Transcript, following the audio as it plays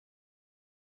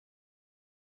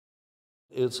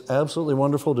It's absolutely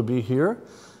wonderful to be here.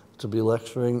 To be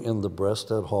lecturing in the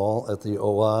Breasted Hall at the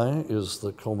OI is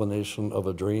the culmination of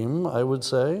a dream, I would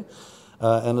say,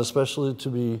 and especially to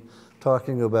be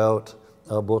talking about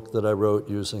a book that I wrote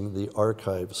using the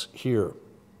archives here.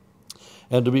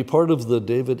 And to be part of the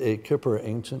David A. Kipper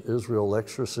Ancient Israel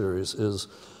Lecture Series is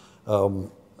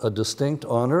a distinct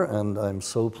honor, and I'm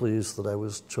so pleased that I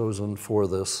was chosen for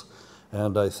this.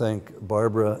 And I thank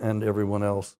Barbara and everyone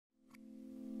else.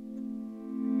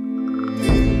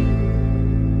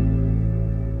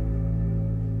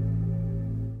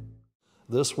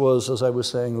 This was, as I was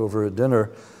saying over at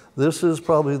dinner, this is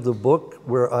probably the book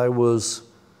where I was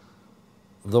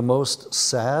the most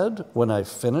sad when I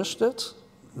finished it,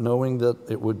 knowing that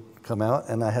it would come out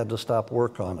and I had to stop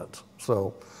work on it.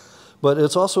 So, but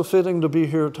it's also fitting to be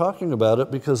here talking about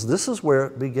it because this is where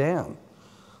it began.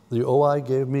 The OI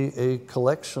gave me a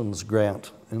collections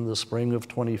grant in the spring of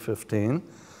 2015,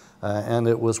 and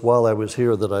it was while I was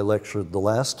here that I lectured the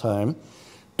last time.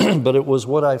 But it was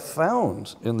what I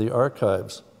found in the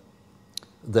archives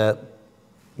that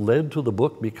led to the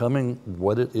book becoming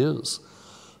what it is.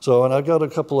 So, and I got a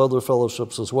couple other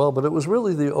fellowships as well, but it was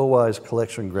really the OI's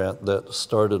collection grant that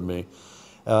started me.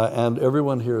 And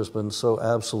everyone here has been so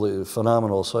absolutely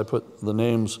phenomenal. So I put the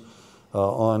names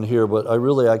on here, but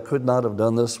I could not have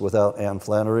done this without Anne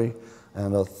Flannery,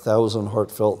 and 1,000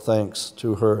 heartfelt thanks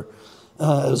to her,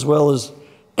 as well as,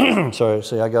 sorry,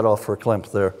 see, I got off for a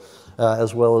clamp there.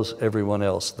 As well as everyone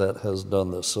else that has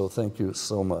done this. So thank you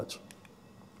so much.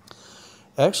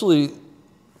 Actually,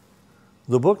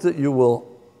 the book that you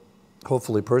will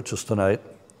hopefully purchase tonight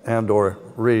and or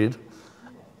read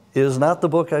is not the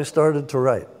book I started to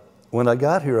write. When I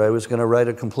got here, I was going to write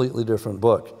a completely different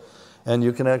book. And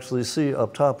you can actually see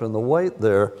up top in the white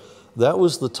there, that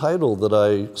was the title that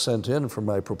I sent in for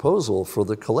my proposal for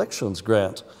the collections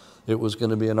grant. It was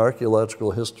going to be an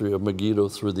archaeological history of Megiddo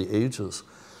through the ages.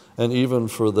 And even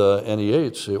for the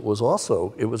NEH, it was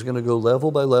going to go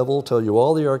level by level, tell you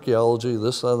all the archaeology,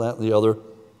 this and that and the other.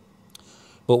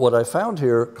 But what I found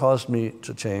here caused me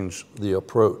to change the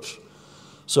approach.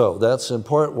 So that's in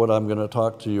part what I'm going to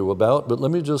talk to you about. But let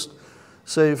me just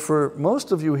say, for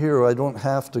most of you here, I don't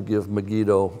have to give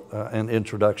Megiddo an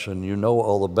introduction. You know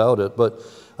all about it. But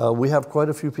we have quite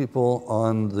a few people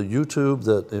on the YouTube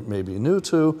that it may be new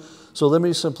to. So let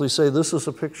me simply say this is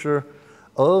a picture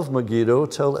of Megiddo,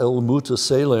 Tel El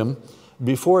Mutasalim,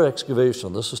 before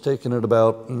excavation. This was taken at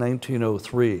about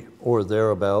 1903 or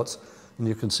thereabouts, and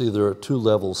you can see there are 2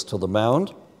 levels to the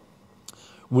mound.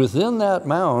 Within that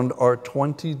mound are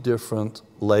 20 different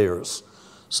layers,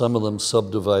 some of them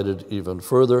subdivided even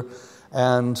further,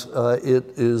 and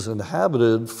it is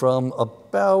inhabited from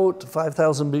about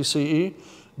 5000 BCE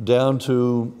down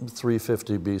to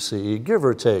 350 BCE, give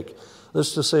or take.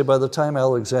 That's to say, by the time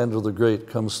Alexander the Great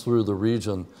comes through the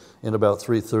region in about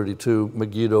 332,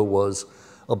 Megiddo was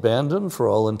abandoned for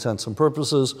all intents and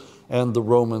purposes, and the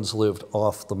Romans lived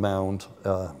off the mound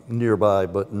nearby,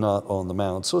 but not on the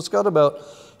mound. So it's got about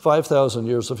 5,000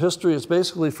 years of history. It's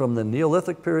basically from the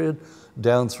Neolithic period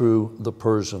down through the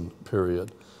Persian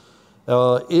period.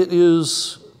 It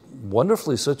is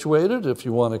wonderfully situated if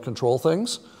you want to control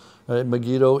things.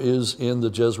 Megiddo is in the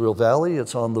Jezreel Valley.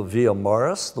 It's on the Via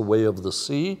Maris, the way of the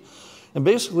sea. And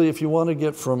basically, if you want to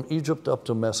get from Egypt up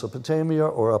to Mesopotamia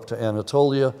or up to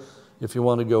Anatolia, if you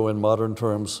want to go in modern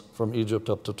terms from Egypt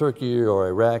up to Turkey or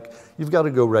Iraq, you've got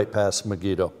to go right past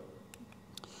Megiddo.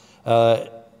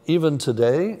 Even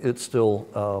today, it's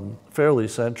still fairly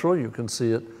central. You can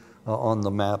see it on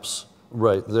the maps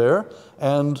right there.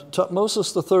 And Thutmose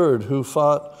III, who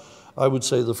fought, I would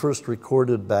say, the first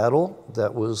recorded battle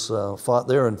that was fought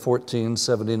there in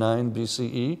 1479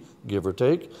 BCE, give or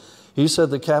take. He said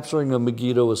the capturing of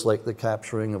Megiddo is like the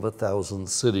capturing of 1,000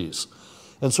 cities.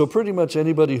 And so pretty much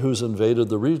anybody who's invaded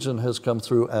the region has come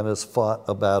through and has fought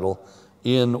a battle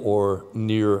in or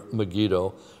near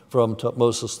Megiddo, from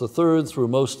Thutmose III through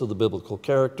most of the biblical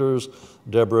characters,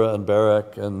 Deborah and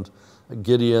Barak and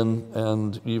Gideon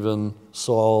and even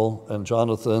Saul and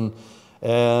Jonathan.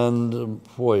 And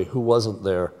boy, who wasn't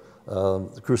there?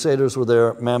 The Crusaders were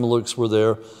there, Mamelukes were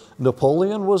there,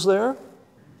 Napoleon was there,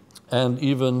 and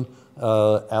even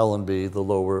Allenby, the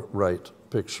lower right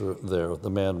picture there, the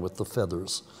man with the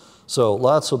feathers. So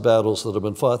lots of battles that have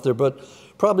been fought there, but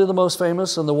probably the most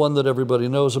famous and the one that everybody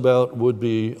knows about would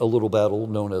be a little battle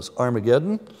known as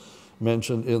Armageddon,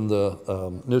 mentioned in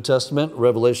the New Testament,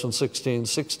 Revelation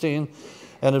 16:16.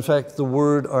 And in fact, the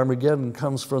word Armageddon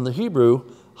comes from the Hebrew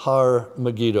Har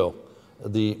Megiddo,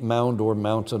 the mound or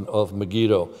mountain of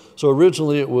Megiddo. So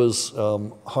originally it was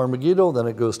Har Megiddo, then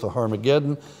it goes to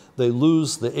Harmageddon. They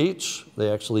lose the H,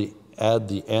 they actually add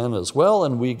the N as well,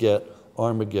 and we get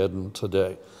Armageddon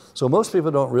today. So most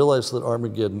people don't realize that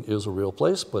Armageddon is a real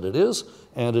place, but it is,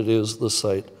 and it is the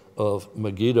site of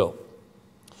Megiddo.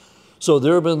 So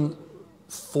there have been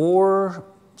 4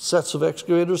 sets of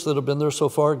excavators that have been there so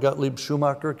far. Gottlieb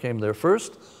Schumacher came there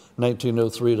first,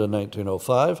 1903 to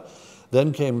 1905.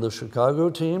 Then came the Chicago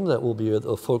team that will be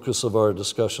a focus of our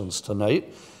discussions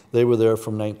tonight. They were there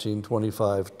from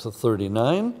 1925 to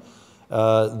 39.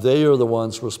 They are the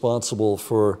ones responsible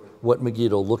for what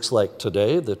Megiddo looks like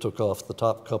today. They took off the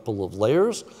top couple of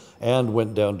layers and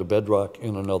went down to bedrock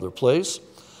in another place.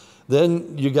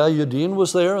 Then Yigai Yadin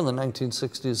was there in the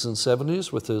 1960s and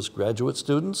 70s with his graduate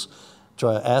students,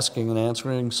 asking and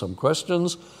answering some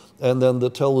questions. And then the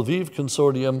Tel Aviv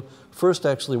Consortium first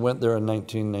actually went there in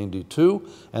 1992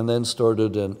 and then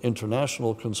started an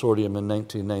international consortium in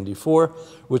 1994,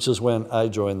 which is when I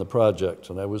joined the project.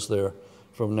 And I was there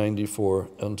from 94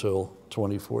 until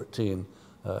 2014,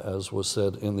 as was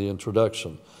said in the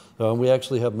introduction. We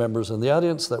actually have members in the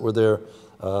audience that were there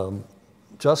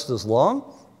just as long.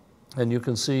 And you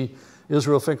can see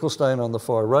Israel Finkelstein on the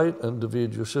far right and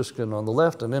David Yushishkin on the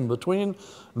left, and in between,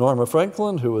 Norma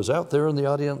Franklin, who is out there in the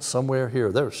audience somewhere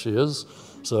here. There she is.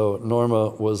 So Norma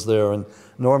was there, and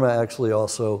Norma actually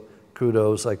also,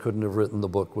 kudos, I couldn't have written the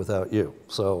book without you.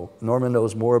 So Norma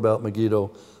knows more about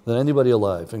Megiddo than anybody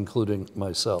alive, including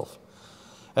myself.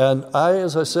 And I,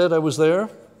 as I said, I was there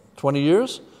 20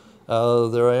 years.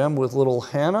 There I am with little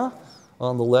Hannah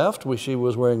on the left. She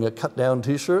was wearing a cut-down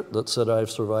t-shirt that said,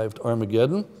 "I've survived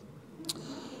Armageddon."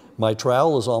 My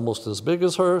trowel is almost as big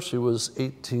as her. She was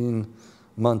 18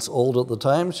 months old at the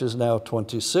time. She's now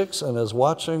 26 and is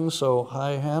watching, so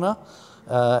hi, Hannah.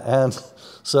 And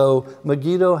so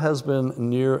Megiddo has been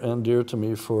near and dear to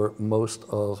me for most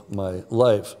of my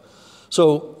life.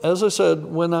 So as I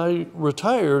said, when I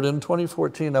retired in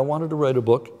 2014, I wanted to write a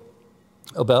book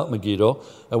about Megiddo.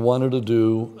 I wanted to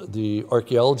do the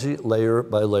archaeology layer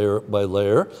by layer by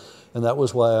layer, and that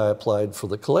was why I applied for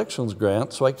the collections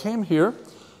grant. So I came here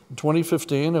in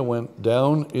 2015. I went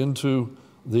down into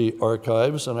the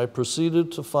archives, and I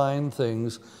proceeded to find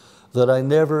things that I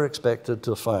never expected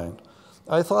to find.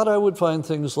 I thought I would find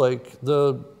things like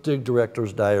the dig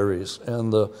director's diaries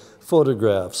and the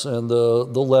photographs and the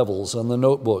levels and the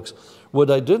notebooks.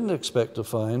 What I didn't expect to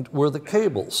find were the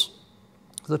cables,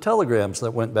 the telegrams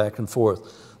that went back and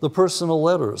forth, the personal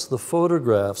letters, the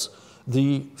photographs,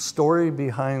 the story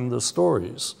behind the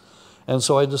stories. And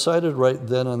so I decided right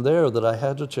then and there that I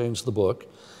had to change the book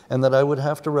and that I would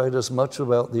have to write as much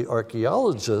about the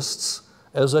archaeologists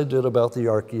as I did about the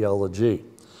archaeology.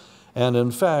 And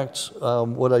in fact,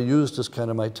 what I used as kind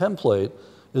of my template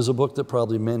is a book that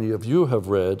probably many of you have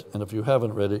read, and if you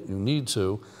haven't read it, you need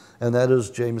to, and that is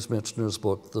James Michener's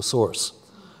book, The Source.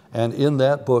 And in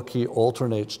that book, he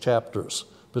alternates chapters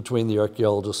between the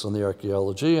archaeologists and the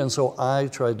archaeology, and so I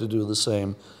tried to do the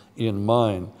same in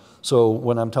mine. So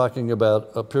when I'm talking about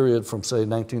a period from, say,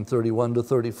 1931 to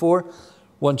 34,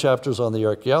 one chapter's on the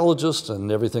archaeologists and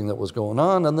everything that was going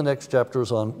on, and the next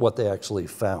chapter's on what they actually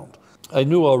found. I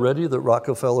knew already that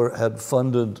Rockefeller had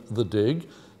funded the dig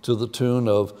to the tune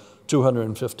of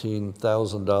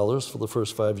 $215,000 for the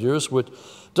first 5 years, which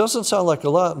doesn't sound like a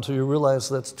lot until you realize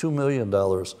that's $2 million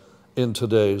in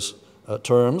today's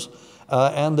terms,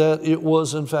 and that it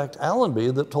was, in fact, Allenby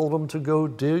that told him to go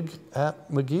dig at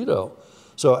Megiddo.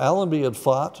 So Allenby had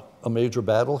fought a major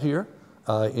battle here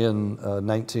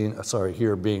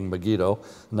here being Megiddo,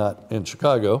 not in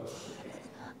Chicago,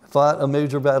 fought a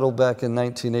major battle back in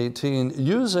 1918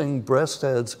 using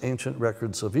Breasted's Ancient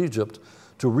Records of Egypt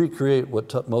to recreate what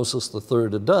Tutmosis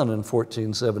III had done in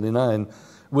 1479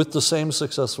 with the same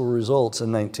successful results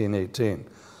in 1918.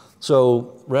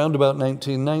 So round about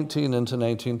 1919 into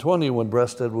 1920, when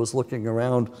Breasted was looking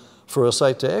around for a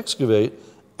site to excavate,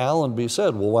 Allenby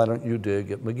said, well, why don't you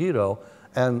dig at Megiddo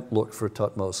and look for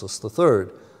Tutmosis III?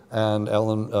 And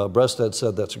Breasted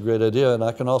said, that's a great idea, and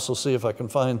I can also see if I can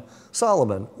find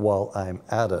Solomon while I'm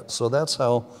at it. So that's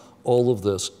how all of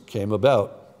this came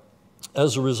about.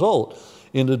 As a result,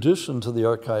 in addition to the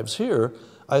archives here,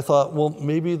 I thought, well,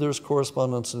 maybe there's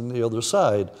correspondence on the other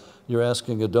side. You're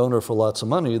asking a donor for lots of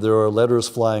money. There are letters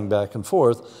flying back and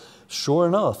forth. Sure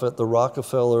enough, at the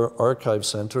Rockefeller Archive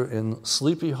Center in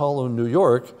Sleepy Hollow, New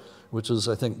York, which is,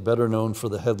 I think, better known for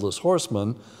the Headless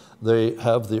Horseman, they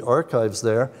have the archives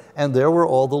there, and there were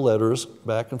all the letters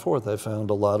back and forth. I found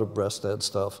a lot of Breasted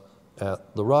stuff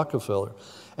at the Rockefeller.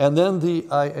 And then the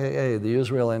IAA, the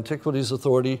Israel Antiquities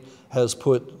Authority, has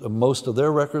put most of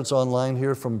their records online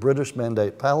here from British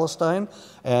Mandate Palestine,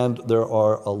 and there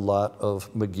are a lot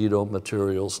of Megiddo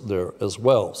materials there as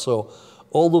well. So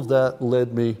all of that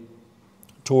led me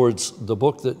towards the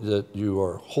book that you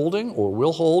are holding or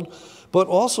will hold, but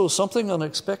also something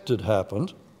unexpected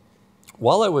happened.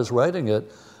 While I was writing it,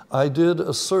 I did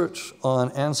a search on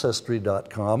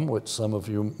Ancestry.com, which some of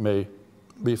you may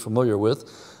be familiar with.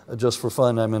 Just for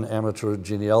fun, I'm an amateur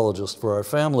genealogist for our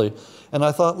family, and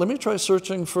I thought, let me try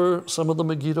searching for some of the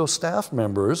Megiddo staff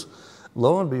members.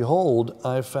 Lo and behold,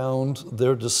 I found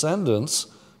their descendants,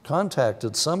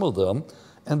 contacted some of them,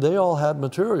 and they all had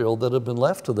material that had been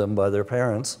left to them by their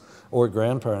parents or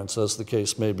grandparents, as the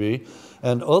case may be,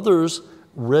 and others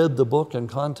read the book and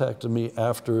contacted me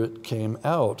after it came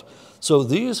out. So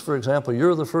these, for example,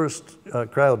 you're the first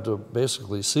crowd to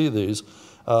basically see these.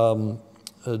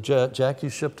 Jackie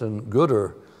Shipton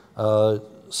Gooder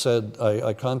said,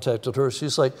 I contacted her.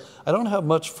 She's like, I don't have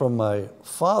much from my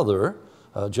father,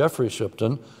 Jeffrey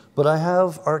Shipton, but I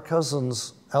have our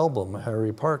cousin's album,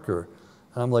 Harry Parker.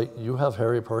 And I'm like, you have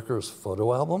Harry Parker's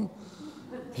photo album?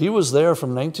 He was there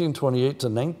from 1928 to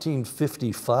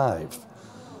 1955.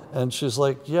 And she's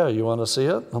like, yeah, you want to see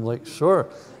it? I'm like, sure.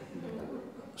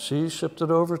 She shipped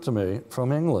it over to me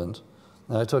from England.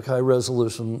 And I took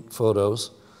high-resolution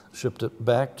photos, shipped it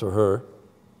back to her,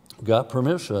 got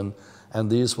permission, and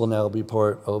these will now be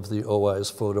part of the OI's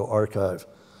photo archive.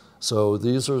 So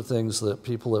these are things that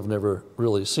people have never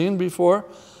really seen before.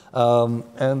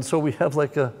 And so we have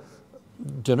like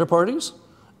dinner parties,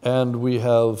 and we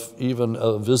have even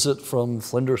a visit from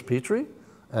Flinders Petrie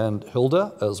and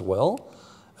Hilda as well,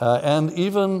 and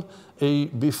even a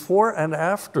before and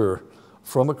after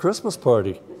from a Christmas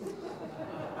party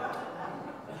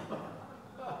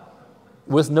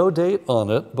with no date on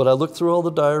it, but I looked through all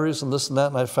the diaries and this and that,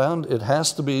 and I found it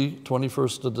has to be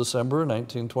 21st of December,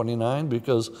 1929,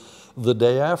 because the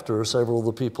day after, several of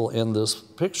the people in this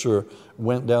picture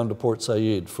went down to Port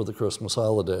Said for the Christmas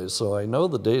holidays. So I know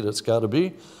the date it's got to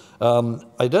be.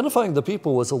 Identifying the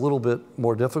people was a little bit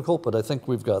more difficult, but I think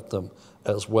we've got them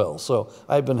as well. So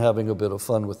I've been having a bit of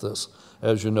fun with this,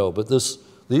 as you know. But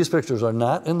these pictures are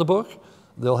not in the book.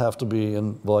 They'll have to be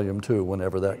in volume 2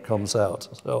 whenever that comes out.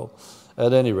 So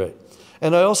at any rate.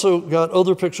 And I also got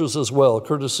other pictures as well,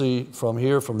 courtesy from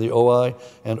here, from the OI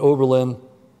and Oberlin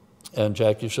and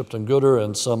Jackie Shipton Gooder,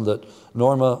 and some that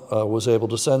Norma was able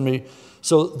to send me.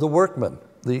 So the workmen,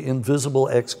 the invisible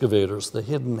excavators, the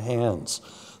hidden hands,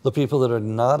 the people that are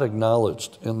not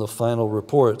acknowledged in the final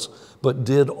reports, but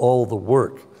did all the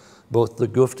work, both the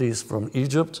Guftis from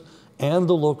Egypt and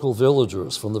the local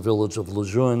villagers from the village of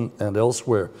Lejeune and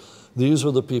elsewhere. These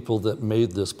are the people that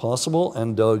made this possible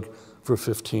and dug for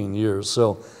 15 years.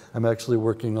 So I'm actually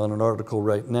working on an article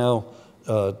right now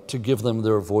to give them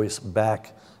their voice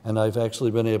back. And I've actually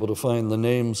been able to find the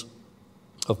names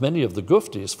of many of the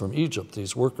Guftis from Egypt,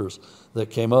 these workers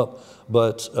that came up.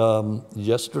 But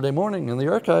yesterday morning in the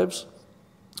archives,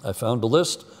 I found a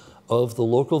list of the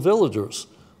local villagers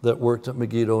that worked at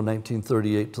Megiddo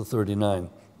 1938 to 39.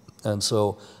 And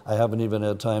so I haven't even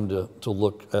had time to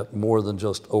look at more than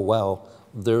just, oh, wow,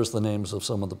 there's the names of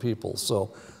some of the people.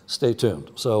 So stay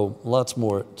tuned. So lots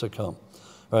more to come.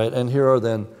 All right, and here are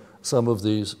then some of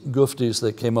these Guftis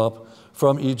that came up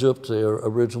from Egypt. They are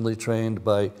originally trained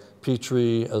by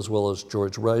Petrie as well as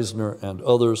George Reisner and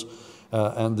others.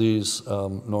 And these,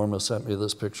 Norma sent me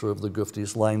this picture of the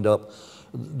Guftis lined up.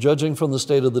 Judging from the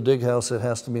state of the dig house, it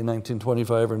has to be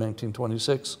 1925 or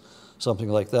 1926, something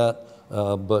like that.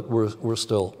 But we're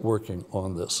still working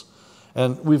on this.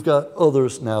 And we've got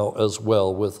others now as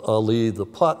well, with Ali the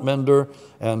pot mender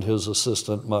and his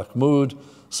assistant Mahmoud,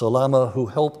 Salama, who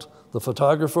helped the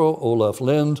photographer Olaf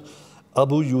Lind,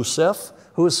 Abu Youssef,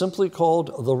 who is simply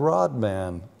called the rod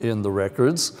man in the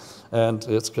records, and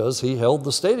it's because he held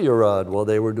the stadia rod while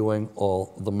they were doing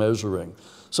all the measuring.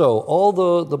 So all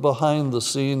the behind the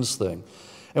scenes thing.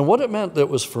 And what it meant that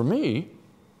was for me,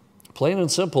 plain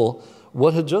and simple,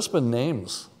 what had just been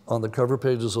names on the cover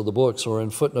pages of the books or in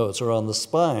footnotes or on the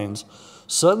spines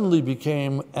suddenly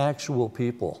became actual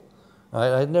people. I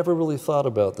had never really thought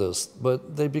about this,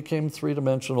 but they became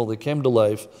three-dimensional, they came to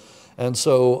life, and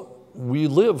so we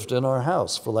lived in our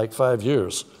house for like 5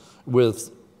 years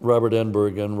with Robert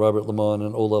Enberg and Robert Lamont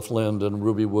and Olaf Lind and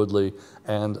Ruby Woodley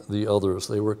and the others.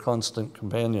 They were constant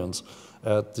companions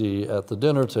at the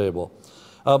dinner table.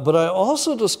 But I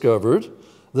also discovered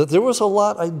that there was a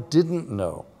lot I didn't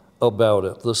know about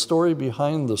it, the story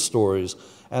behind the stories,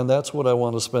 and that's what I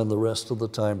want to spend the rest of the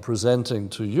time presenting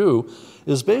to you,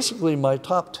 is basically my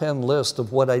top 10 list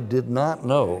of what I did not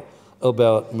know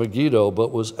about Megiddo,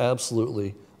 but was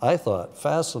absolutely, I thought,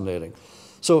 fascinating.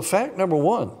 So fact number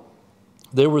 1,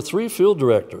 there were 3 field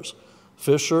directors,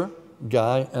 Fisher,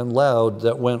 Guy, and Loud,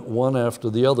 that went one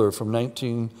after the other from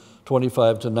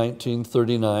 1925 to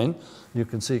 1939. You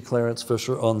can see Clarence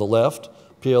Fisher on the left,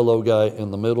 PLO guy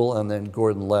in the middle, and then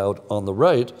Gordon Loud on the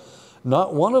right.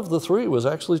 Not one of the three was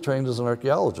actually trained as an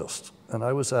archaeologist. And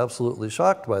I was absolutely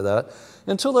shocked by that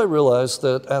until I realized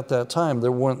that at that time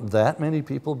there weren't that many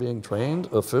people being trained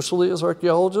officially as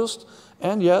archaeologists.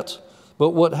 And yet, but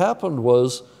what happened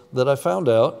was that I found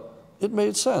out it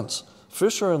made sense.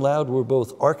 Fisher and Loud were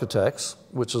both architects,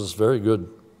 which is very good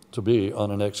to be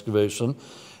on an excavation.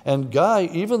 And Guy,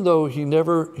 even though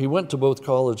he went to both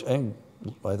college and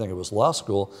I think it was law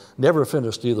school, never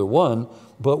finished either one,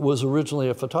 but was originally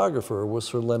a photographer with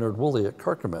Sir Leonard Woolley at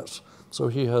Carchemish. So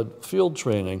he had field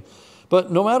training.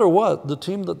 But no matter what, the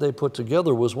team that they put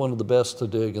together was one of the best to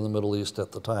dig in the Middle East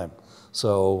at the time.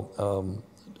 So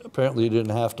apparently you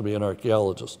didn't have to be an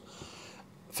archaeologist.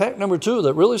 Fact number two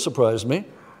that really surprised me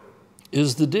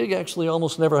is the dig actually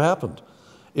almost never happened.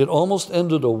 It almost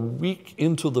ended a week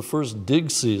into the first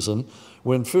dig season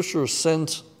when Fisher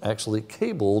actually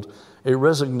cabled a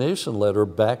resignation letter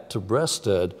back to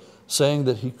Breasted saying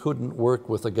that he couldn't work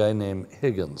with a guy named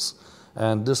Higgins.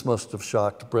 And this must have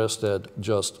shocked Breasted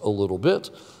just a little bit.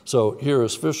 So here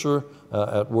is Fisher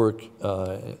at work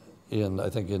I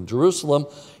think in Jerusalem.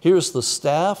 Here's the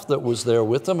staff that was there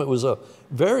with them. It was a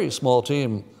very small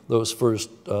team those first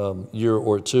year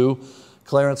or two.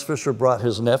 Clarence Fisher brought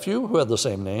his nephew, who had the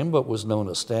same name but was known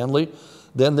as Stanley.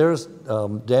 Then there's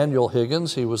Daniel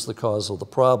Higgins. He was the cause of the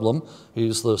problem.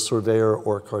 He's the surveyor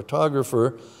or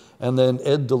cartographer. And then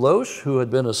Ed Deloche, who had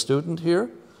been a student here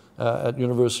at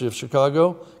University of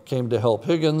Chicago, came to help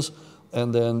Higgins.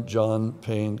 And then John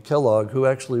Payne Kellogg, who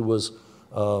actually was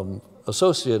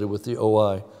associated with the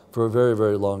OI for a very,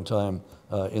 very long time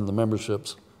in the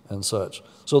memberships and such.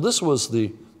 So this was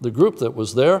the group that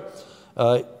was there.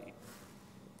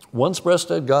 Once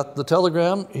Breasted got the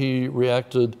telegram, he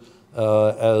reacted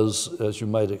as you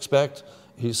might expect.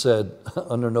 He said,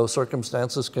 under no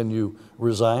circumstances can you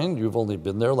resign. You've only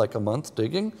been there like a month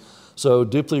digging. So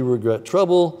deeply regret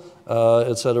trouble,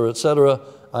 et cetera, et cetera.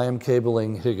 I am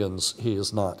cabling Higgins. He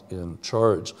is not in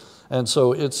charge. And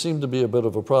so it seemed to be a bit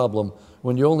of a problem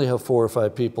when you only have 4 or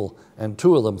 5 people and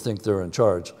 2 of them think they're in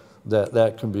charge.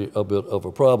 That can be a bit of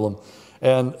a problem.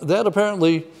 And that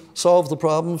apparently solved the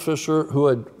problem. Fisher, who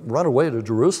had run away to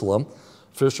Jerusalem,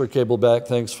 Fisher cabled back,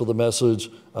 thanks for the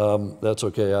message. That's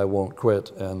okay, I won't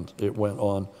quit. And it went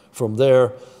on from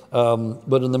there.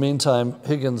 But in the meantime,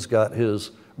 Higgins got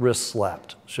his wrist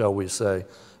slapped, shall we say,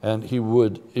 and he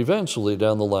would eventually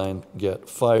down the line get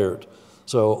fired.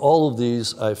 So all of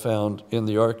these I found in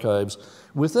the archives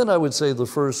within, I would say, the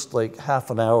first like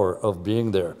half an hour of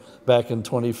being there back in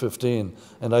 2015.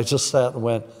 And I just sat and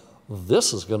went,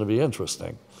 this is going to be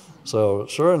interesting. So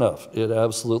sure enough, it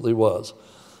absolutely was.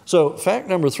 So fact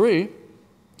number 3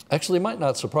 actually might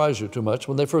not surprise you too much.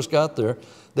 When they first got there,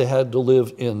 they had to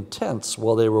live in tents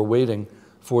while they were waiting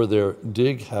for their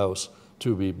dig house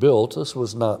to be built. This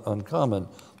was not uncommon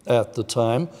at the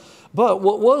time. But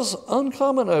what was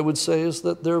uncommon, I would say, is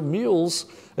that their meals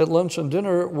at lunch and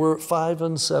dinner were 5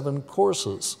 and 7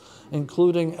 courses,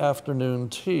 including afternoon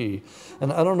tea.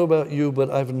 And I don't know about you, but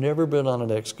I've never been on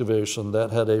an excavation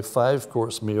that had a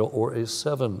 5-course meal or a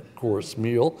 7-course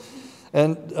meal.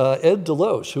 And Ed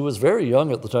Deloche, who was very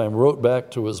young at the time, wrote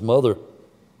back to his mother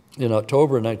in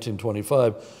October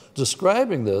 1925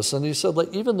 describing this. And he said, like,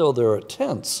 even though there are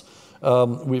tents,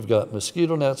 we've got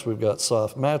mosquito nets, we've got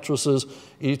soft mattresses,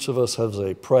 each of us has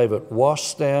a private wash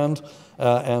stand,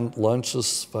 and lunch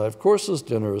is 5 courses,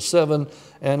 dinner is 7,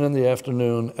 and in the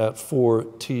afternoon at 4,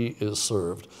 tea is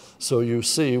served. So you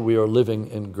see, we are living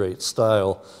in great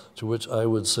style, to which I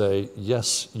would say,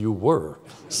 yes, you were.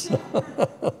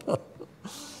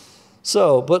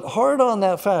 So, but hard on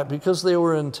that fact, because they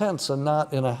were in tents and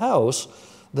not in a house,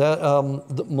 that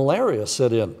the malaria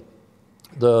set in.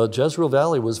 The Jezreel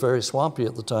Valley was very swampy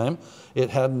at the time.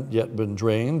 It hadn't yet been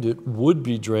drained. It would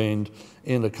be drained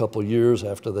in a couple years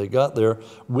after they got there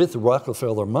with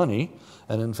Rockefeller money.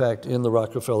 And in fact, in the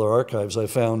Rockefeller archives, I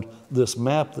found this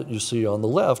map that you see on the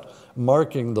left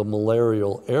marking the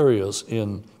malarial areas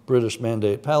in British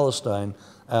Mandate Palestine,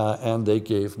 and they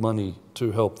gave money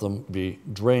to help them be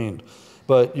drained.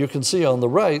 But you can see on the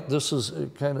right, this is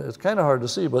it's kind of hard to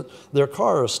see, but their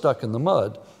car is stuck in the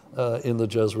mud. In the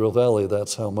Jezreel Valley,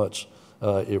 that's how much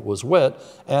it was wet.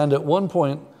 And at one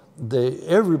point,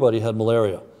 everybody had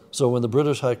malaria. So when the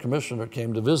British High Commissioner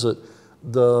came to visit,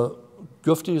 the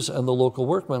Guftis and the local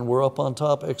workmen were up on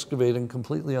top excavating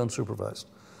completely unsupervised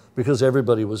because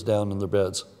everybody was down in their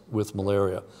beds with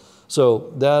malaria.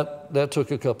 So that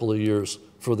took a couple of years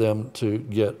for them to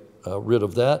get rid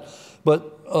of that.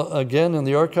 But again, in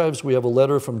the archives, we have a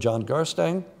letter from John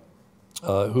Garstang,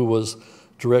 who was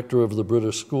director of the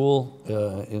British School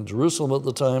in Jerusalem at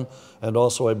the time, and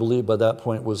also, I believe, by that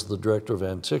point was the director of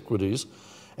Antiquities.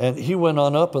 And he went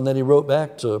on up, and then he wrote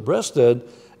back to Breasted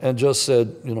and just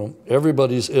said, you know,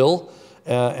 everybody's ill,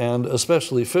 and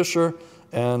especially Fisher,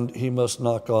 and he must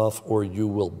knock off or you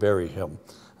will bury him.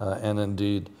 And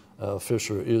indeed,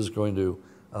 Fisher is going to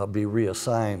be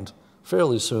reassigned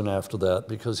fairly soon after that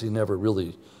because he never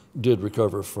really did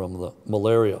recover from the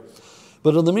malaria.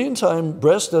 But in the meantime,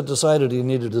 Breasted decided he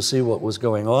needed to see what was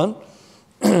going on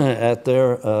at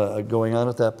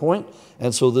that point.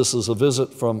 And so this is a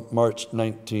visit from March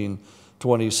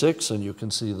 1926, and you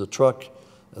can see the truck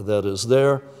that is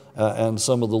there and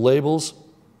some of the labels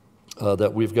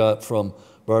that we've got from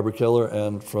Barbara Keller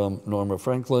and from Norma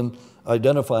Franklin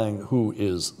identifying who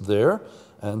is there.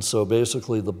 And so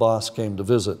basically the boss came to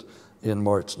visit in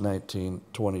March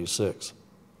 1926.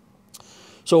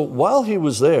 So while he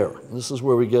was there, this is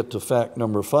where we get to fact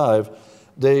number 5,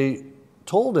 they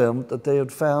told him that they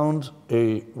had found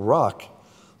a rock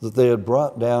that they had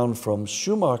brought down from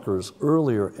Schumacher's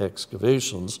earlier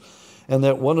excavations, and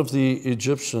that one of the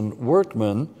Egyptian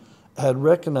workmen had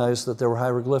recognized that there were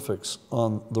hieroglyphics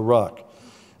on the rock.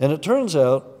 And it turns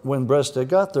out when Breasted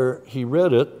got there, he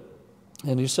read it,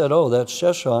 and he said, oh, that's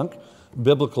Sheshonk,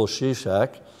 biblical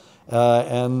Shishak,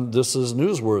 and this is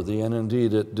newsworthy, and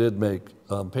indeed it did make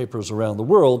papers around the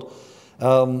world.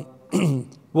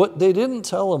 What they didn't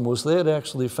tell him was they had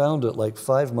actually found it like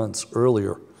 5 months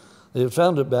earlier. They had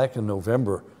found it back in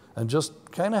November and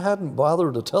just kind of hadn't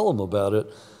bothered to tell him about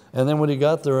it. And then when he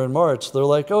got there in March, they're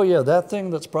like, oh yeah, that thing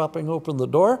that's propping open the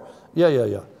door?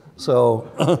 Yeah.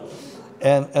 So,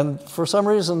 and for some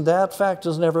reason, that fact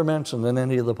is never mentioned in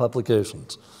any of the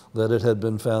publications, that it had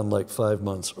been found like 5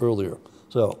 months earlier.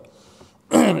 So,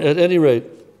 at any rate,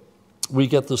 we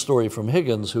get the story from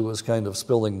Higgins, who was kind of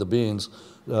spilling the beans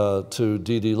to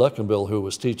D.D. Luckenbill, who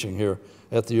was teaching here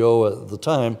at the O at the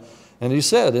time. And he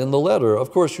said in the letter,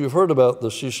 of course, you've heard about the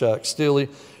Shishak stele.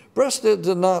 Breasted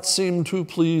did not seem too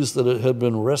pleased that it had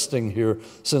been resting here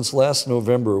since last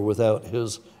November without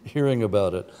his hearing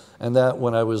about it. And that,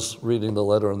 when I was reading the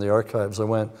letter in the archives, I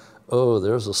went, oh,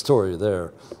 there's a story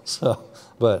there. So,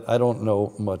 but I don't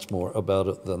know much more about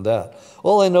it than that.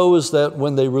 All I know is that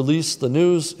when they released the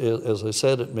news, as I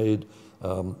said, it made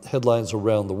headlines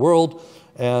around the world,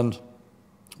 and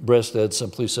Breasted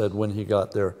simply said when he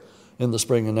got there in the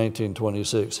spring of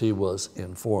 1926, he was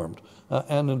informed.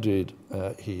 And indeed,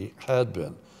 he had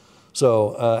been.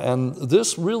 So, and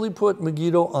this really put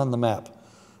Megiddo on the map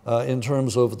in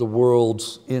terms of the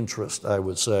world's interest, I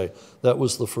would say. That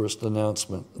was the first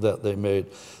announcement that they made.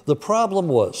 The problem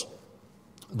was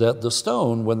that the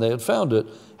stone, when they had found it,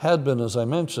 had been, as I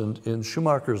mentioned, in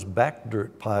Schumacher's back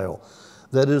dirt pile.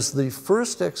 That is, the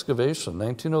first excavation,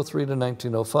 1903 to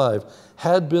 1905,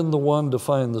 had been the one to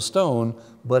find the stone,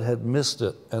 but had missed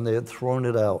it, and they had thrown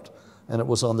it out, and it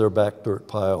was on their back dirt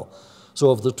pile.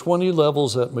 So of the 20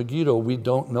 levels at Megiddo, we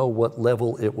don't know what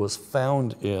level it was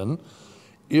found in.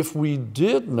 If we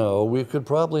did know, we could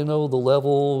probably know the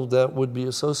level that would be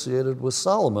associated with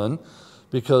Solomon,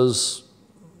 because,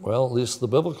 well, at least the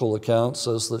biblical account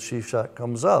says that Shishak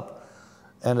comes up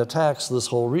and attacks this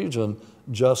whole region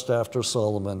just after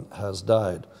Solomon has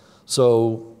died.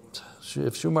 So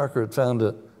if Schumacher had found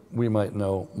it, we might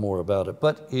know more about it.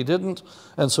 But he didn't,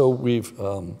 and so we've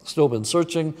still been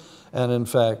searching, and in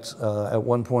fact, at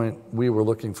one point, we were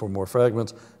looking for more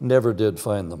fragments, never did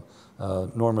find them.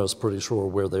 Norma is pretty sure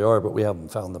where they are, but we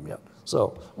haven't found them yet.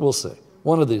 So we'll see,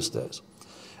 one of these days.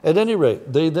 At any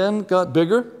rate, they then got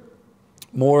bigger,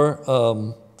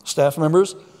 more staff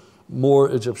members,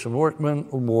 more Egyptian workmen,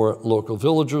 more local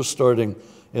villagers, starting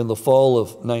in the fall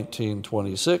of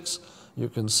 1926. You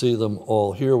can see them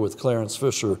all here with Clarence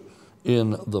Fisher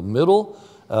in the middle,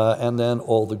 and then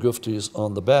all the Guftis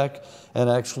on the back. And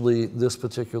actually, this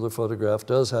particular photograph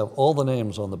does have all the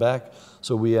names on the back,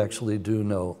 so we actually do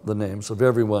know the names of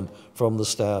everyone from the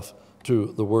staff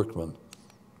to the workmen.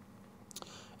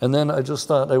 And then I just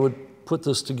thought I would put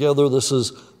this together. This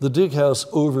is the dig house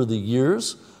over the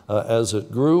years as it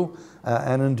grew,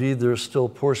 and indeed there's still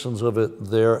portions of it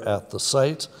there at the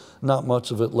site. Not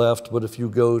much of it left, but if you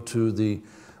go to the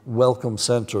welcome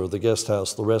center, the guest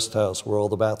house, the rest house, where all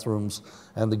the bathrooms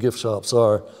and the gift shops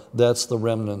are, that's the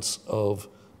remnants of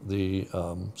the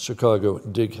Chicago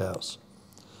dig house.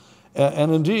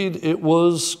 And indeed, it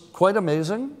was quite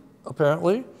amazing,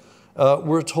 apparently.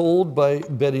 We're told by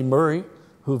Betty Murray,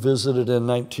 who visited in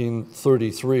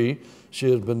 1933. She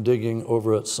had been digging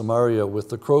over at Samaria with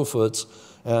the Crowfoots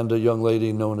and a young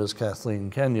lady known as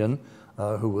Kathleen Kenyon,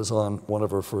 who was on one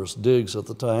of her first digs at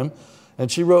the time.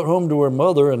 And she wrote home to her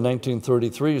mother in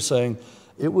 1933 saying,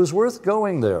 it was worth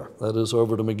going there, that is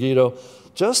over to Megiddo,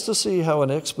 just to see how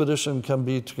an expedition can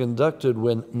be conducted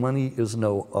when money is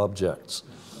no objects.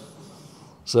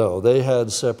 So they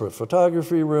had separate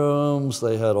photography rooms,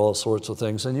 they had all sorts of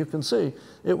things, and you can see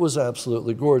it was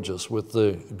absolutely gorgeous with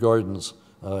the gardens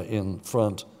in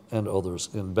front and others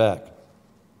in back.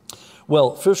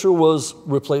 Well, Fisher was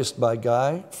replaced by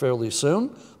Guy fairly soon,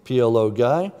 PLO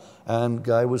Guy, and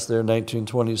Guy was there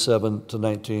 1927 to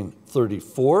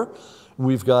 1934.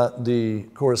 We've got the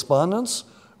correspondence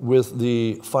with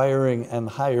the firing and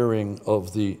hiring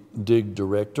of the dig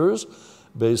directors.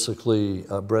 Basically,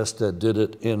 Breasted did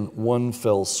it in one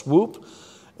fell swoop.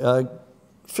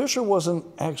 Fisher wasn't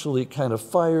actually kind of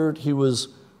fired. He was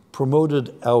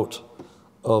promoted out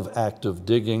of active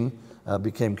digging,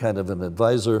 became kind of an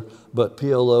advisor, but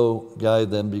PLO Guy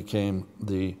then became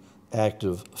the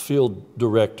active field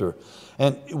director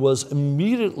and was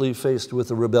immediately faced with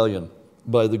a rebellion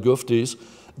by the Guftis.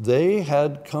 They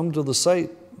had come to the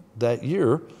site that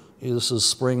year. This is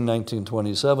spring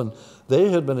 1927. They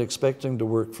had been expecting to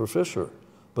work for Fisher,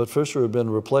 but Fisher had been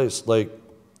replaced like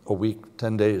a week,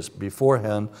 10 days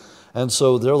beforehand. And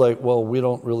so they're like, well, we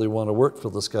don't really want to work for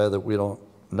this guy that we don't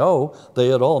know. They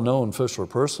had all known Fisher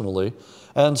personally.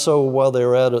 And so while they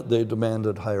were at it, they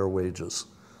demanded higher wages.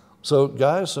 So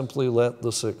Guy simply let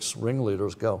the 6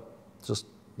 ringleaders go, just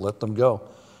let them go,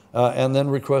 and then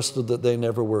requested that they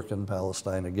never work in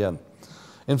Palestine again.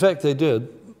 In fact, they did.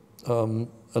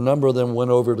 A number of them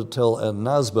went over to Tel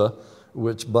el-Nasba,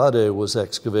 which Bade was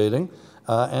excavating,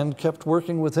 and kept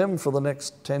working with him for the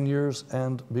next 10 years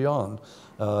and beyond,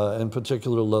 in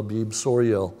particular Labib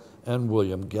Soriel and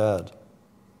William Gadd.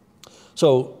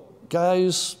 So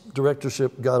Guy's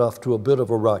directorship got off to a bit of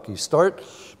a rocky start,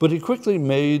 but he quickly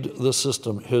made the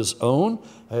system his own.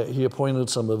 He appointed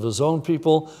some of his own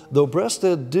people, though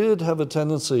Breasted did have a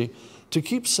tendency to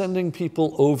keep sending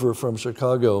people over from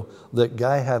Chicago that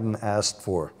Guy hadn't asked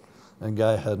for, and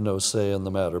Guy had no say in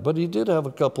the matter. But he did have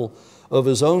a couple of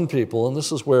his own people, and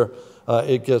this is where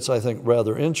it gets, I think,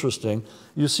 rather interesting.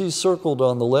 You see circled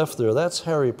on the left there, that's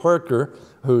Harry Parker,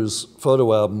 whose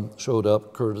photo album showed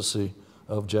up courtesy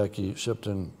of Jackie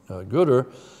Shipton Gooder.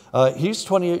 He's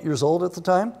 28 years old at the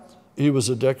time. He was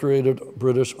a decorated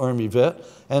British Army vet,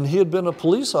 and he had been a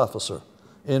police officer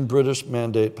in British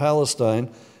Mandate Palestine,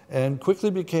 and quickly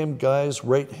became Guy's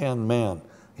right-hand man.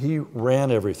 He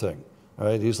ran everything,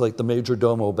 right? He's like the major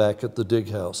domo back at the dig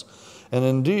house. And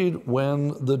indeed,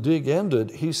 when the dig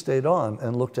ended, he stayed on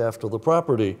and looked after the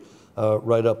property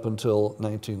right up until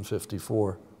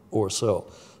 1954 or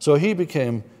so. So he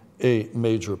became a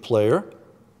major player.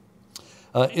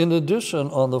 In addition,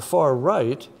 on the far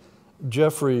right,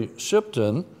 Jeffrey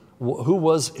Shipton, who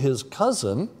was his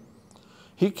cousin,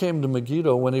 he came to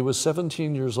Megiddo when he was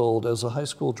 17 years old as a high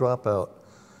school dropout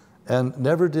and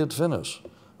never did finish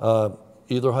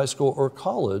either high school or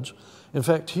college. In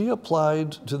fact, he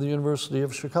applied to the University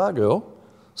of Chicago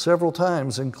several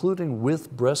times, including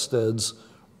with Breasted's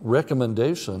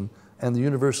recommendation, and the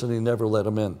university never let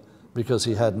him in because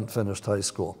he hadn't finished high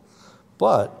school.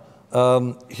 But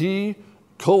he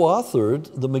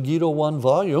co-authored the Megiddo 1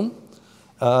 volume,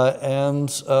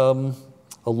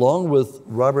 along with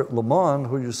Robert Lamont,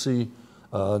 who you see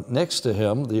next to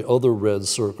him, the other red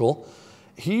circle.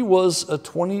 He was a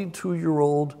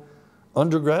 22-year-old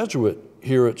undergraduate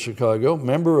here at Chicago,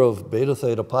 member of Beta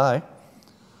Theta Pi,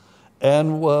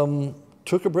 and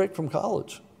took a break from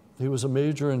college. He was a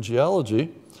major in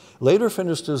geology, later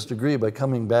finished his degree by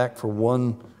coming back for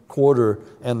 1 quarter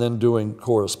and then doing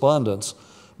correspondence.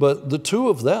 But the two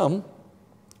of them,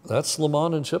 that's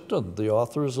Lamont and Shipton, the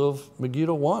authors of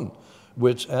Megiddo 1,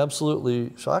 which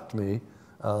absolutely shocked me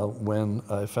when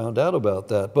I found out about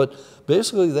that. But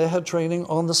basically, they had training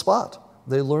on the spot.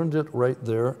 They learned it right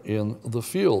there in the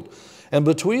field. And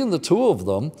between the two of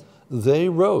them, they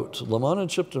wrote, Lamont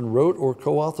and Shipton wrote or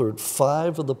co-authored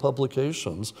 5 of the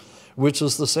publications, which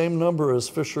is the same number as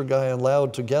Fisher, Guy, and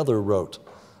Loud together wrote,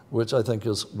 which I think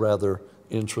is rather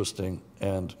interesting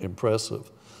and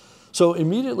impressive. So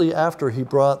immediately after he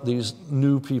brought these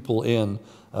new people in,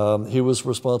 he was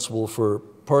responsible for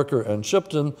Parker and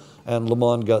Shipton, and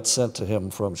Lamont got sent to him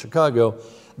from Chicago.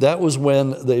 That was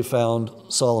when they found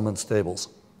Solomon's Stables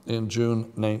in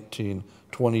June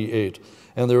 1928.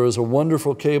 And there was a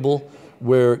wonderful cable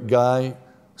where Guy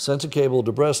sent a cable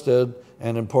to Breasted,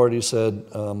 and in part he said,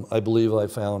 I believe I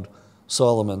found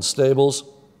Solomon's Stables.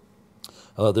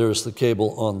 There's the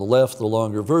cable on the left, the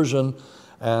longer version.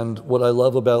 And what I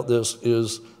love about this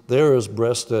is there is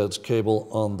Breasted's cable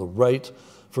on the right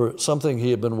for something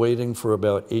he had been waiting for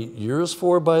about 8 years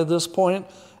for by this point,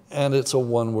 and it's a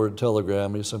one-word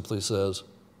telegram. He simply says,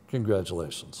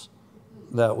 congratulations.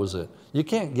 That was it. You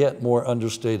can't get more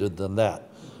understated than that,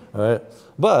 all right?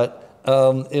 But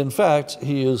in fact,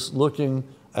 he is looking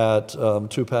at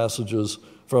two passages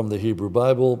from the Hebrew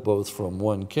Bible, both from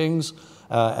 1 Kings,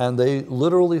 and they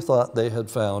literally thought they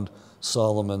had found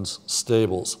Solomon's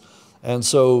stables. And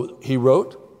so he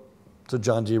wrote to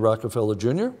John D. Rockefeller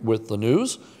Jr. with the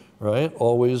news, right?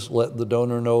 Always let the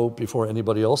donor know before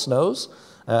anybody else knows,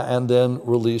 and then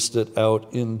released it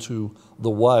out into the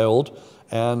wild.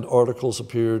 And articles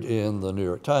appeared in the New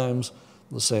York Times,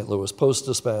 the St. Louis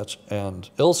Post-Dispatch, and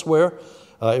elsewhere.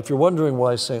 If you're wondering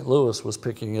why St. Louis was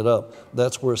picking it up,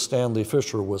 that's where Stanley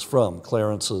Fisher was from,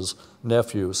 Clarence's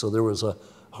nephew. So there was a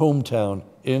hometown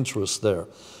interest there.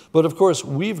 But of course,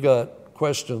 we've got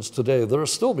questions today that are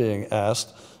still being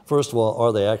asked. First of all,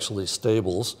 are they actually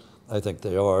stables? I think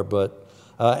they are, but,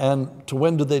 and to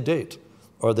when do they date?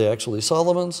 Are they actually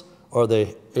Solomon's? Are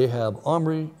they Ahab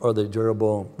Omri? Are they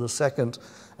Jeroboam II?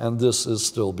 And this is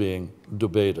still being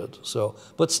debated. So,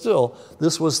 but still,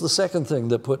 this was the second thing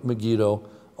that put Megiddo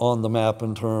on the map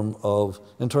in terms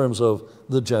of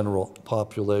the general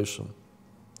population.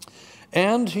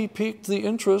 And he piqued the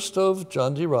interest of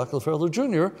John D. Rockefeller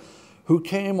Jr., who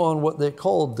came on what they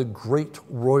called the Great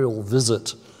Royal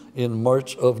Visit in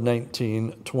March of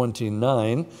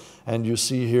 1929. And you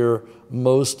see here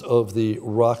most of the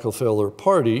Rockefeller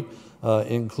party,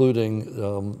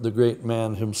 including the great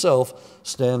man himself,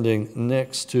 standing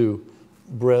next to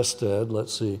Breasted.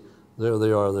 Let's see, there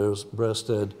they are. There's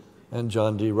Breasted and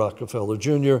John D. Rockefeller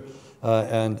Jr.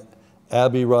 And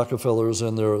Abby Rockefeller is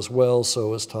in there as well,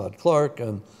 so is Todd Clark,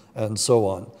 and so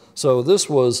on. So this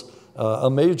was a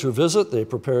major visit. They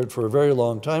prepared for a very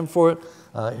long time for it.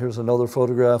 Here's another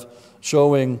photograph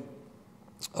showing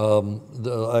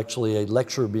actually a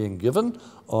lecture being given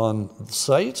on the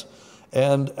site.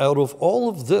 And out of all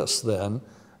of this then,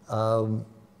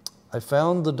 I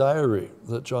found the diary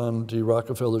that John D.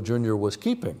 Rockefeller Jr. was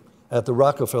keeping at the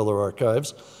Rockefeller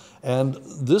Archives. And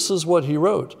this is what he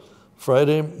wrote.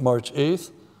 Friday, March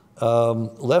 8th,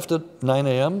 left at 9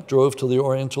 a.m., drove to the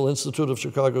Oriental Institute of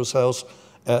Chicago's house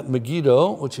at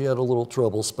Megiddo, which he had a little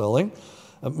trouble spelling.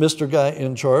 Mr. Guy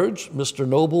in charge, Mr.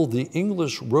 Noble, the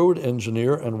English road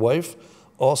engineer, and wife,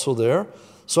 also there,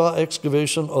 saw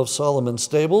excavation of Solomon's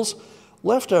stables,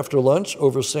 left after lunch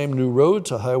over same new road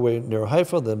to highway near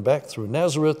Haifa, then back through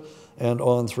Nazareth and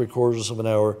on 3/4 of an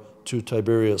hour to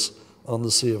Tiberias on the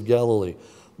Sea of Galilee.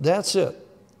 That's it.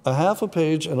 A half a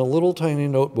page in a little tiny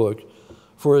notebook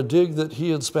for a dig that he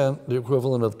had spent the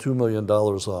equivalent of $2 million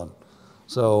on.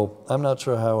 So I'm not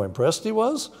sure how impressed he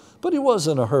was, but he was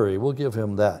in a hurry. We'll give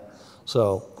him that.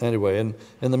 So anyway, and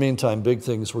in the meantime, big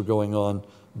things were going on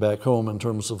back home in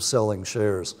terms of selling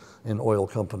shares in oil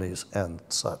companies and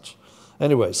such.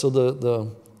 Anyway, so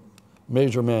the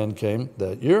major man came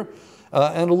that year.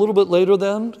 And a little bit later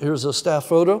then, here's a staff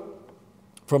photo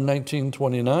from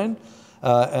 1929.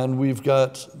 And we've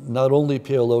got not only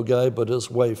PLO Guy, but his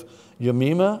wife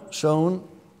Yemima shown.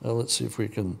 Let's see if we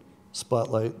can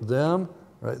spotlight them.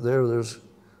 Right there, there's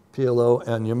PLO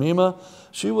and Yemima.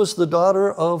 She was the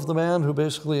daughter of the man who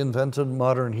basically invented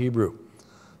modern Hebrew.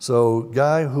 So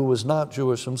Guy, who was not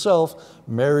Jewish himself,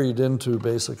 married into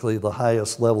basically the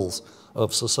highest levels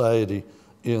of society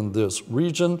in this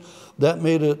region. That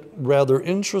made it rather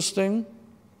interesting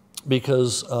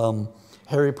because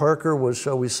Harry Parker was,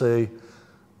 shall we say,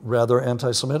 rather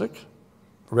anti-Semitic,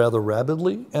 rather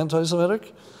rabidly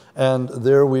anti-Semitic. And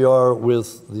there we are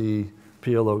with the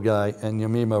PLO Guy and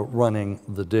Yemima running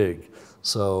the dig.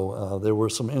 So there were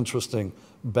some interesting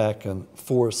back and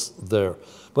forth there.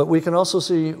 But we can also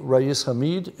see Rais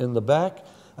Hamid in the back,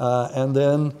 and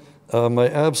then my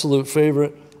absolute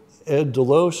favorite, Ed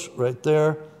Deloche right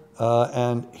there,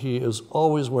 and he is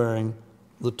always wearing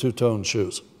the two-tone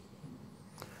shoes.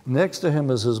 Next to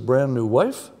him is his brand new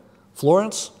wife,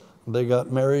 Florence. They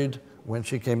got married when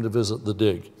she came to visit the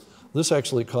dig. This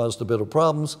actually caused a bit of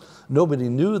problems. Nobody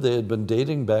knew they had been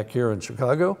dating back here in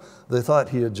Chicago. They thought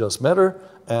he had just met her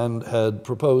and had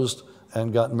proposed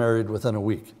and got married within a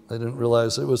week. They didn't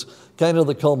realize it was kind of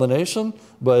the culmination,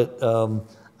 but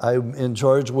I'm in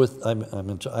charge with,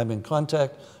 I'm in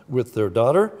contact with their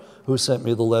daughter, who sent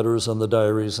me the letters and the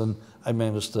diaries, and I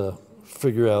managed to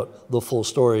figure out the full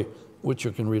story, which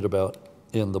you can read about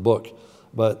in the book.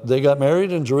 But they got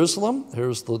married in Jerusalem.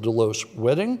 Here's the Deloche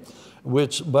wedding,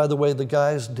 which, by the way, the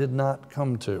guys did not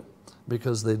come to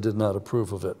because they did not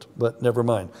approve of it. But never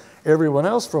mind. Everyone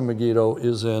else from Megiddo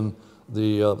is in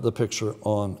the picture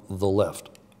on the left.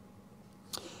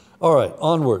 All right,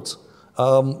 onwards.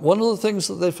 One of the things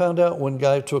that they found out when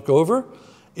Guy took over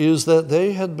is that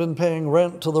they had been paying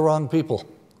rent to the wrong people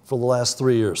for the last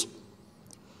 3 years.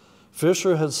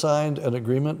 Fisher had signed an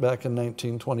agreement back in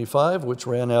 1925, which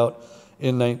ran out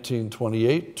in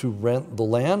 1928, to rent the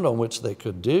land on which they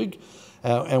could dig.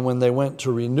 And when they went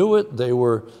to renew it, they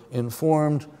were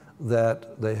informed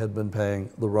that they had been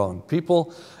paying the wrong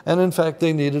people. And in fact,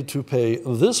 they needed to pay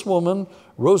this woman,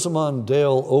 Rosamond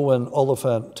Dale Owen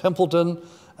Oliphant Templeton,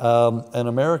 an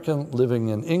American living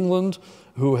in England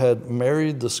who had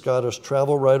married the Scottish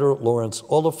travel writer Lawrence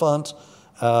Oliphant,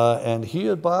 and he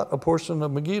had bought a portion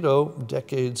of Megiddo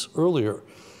decades earlier.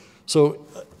 So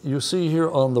you see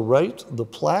here on the right, the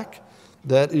plaque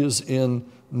that is in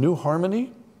New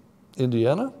Harmony,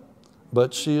 Indiana,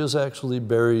 but she is actually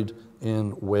buried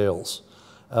in Wales.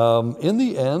 In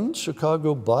the end,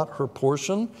 Chicago bought her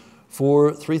portion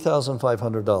for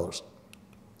 $3,500,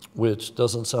 which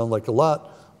doesn't sound like a lot,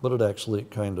 but it actually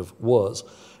kind of was.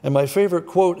 And my favorite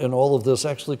quote in all of this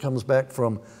actually comes back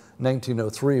from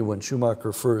 1903 when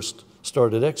Schumacher first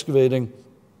started excavating.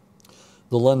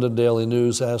 The London Daily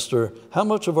News asked her, "How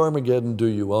much of Armageddon do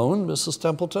you own, Mrs.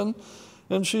 Templeton?"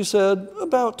 And she said,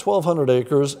 "About 1,200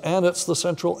 acres, and it's the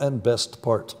central and best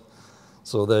part."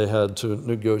 So they had to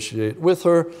negotiate with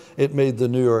her. It made the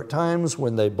New York Times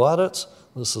when they bought it.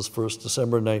 This is 1st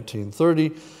December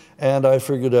 1930. And I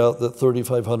figured out that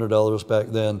 $3,500 back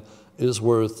then is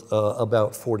worth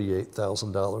about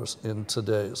 $48,000 in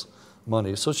today's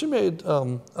money. So she made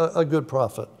a good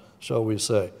profit, shall we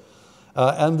say.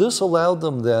 And this allowed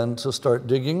them then to start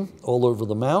digging all over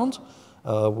the mound,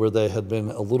 where they had been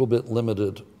a little bit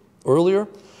limited earlier.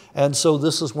 And so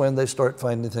this is when they start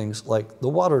finding things like the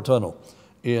water tunnel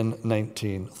in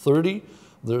 1930.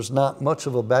 There's not much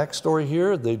of a backstory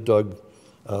here. They dug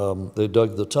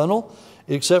the tunnel,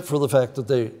 except for the fact that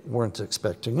they weren't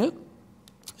expecting it.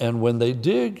 And when they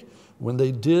did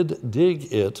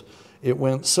dig it, it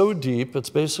went so deep, it's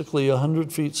basically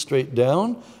 100 feet straight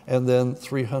down and then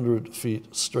 300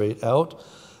 feet straight out,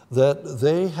 that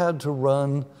they had to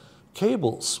run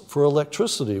cables for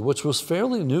electricity, which was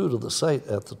fairly new to the site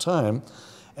at the time.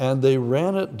 And they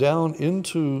ran it down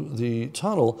into the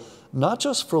tunnel, not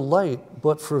just for light,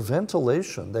 but for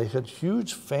ventilation. They had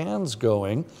huge fans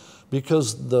going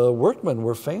because the workmen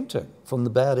were fainting from the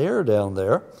bad air down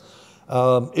there.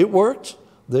 It worked.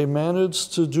 They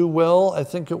managed to do well. I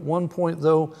think at one point,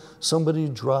 though, somebody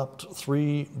dropped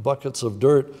 3 buckets of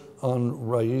dirt on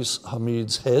Rais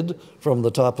Hamid's head from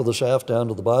the top of the shaft down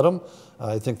to the bottom.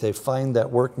 I think they fined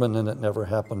that workman and it never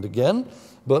happened again.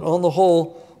 But on the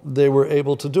whole, they were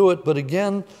able to do it. But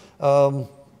again,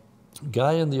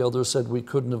 Guy and the others said we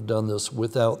couldn't have done this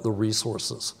without the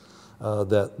resources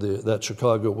that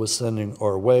Chicago was sending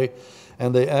our way.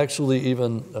 And they actually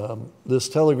even, this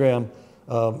telegram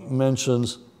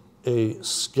mentions a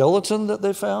skeleton that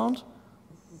they found.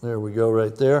 There we go,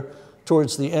 right there,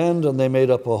 towards the end, and they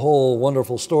made up a whole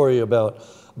wonderful story about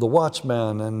the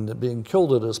watchman and being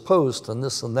killed at his post and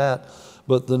this and that.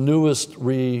 But the newest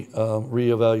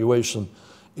reevaluation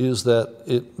is that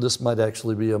this might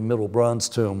actually be a Middle Bronze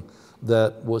tomb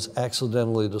that was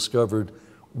accidentally discovered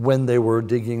when they were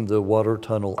digging the water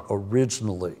tunnel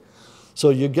originally.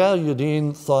 So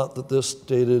Yigal-Yadin thought that this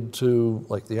dated to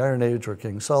like the Iron Age or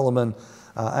King Solomon.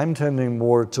 I'm tending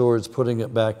more towards putting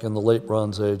it back in the Late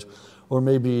Bronze Age, or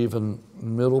maybe even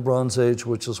Middle Bronze Age,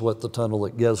 which is what the tunnel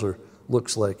at Gezer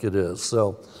looks like it is.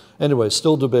 So anyway,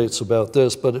 still debates about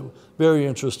this, but very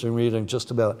interesting reading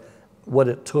just about what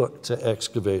it took to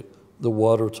excavate the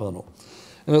water tunnel.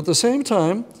 And at the same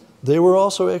time, they were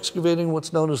also excavating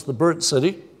what's known as the Burnt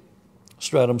City,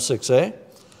 Stratum 6A,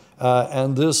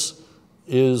 and this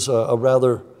is a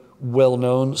rather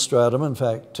well-known stratum. In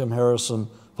fact, Tim Harrison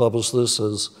published this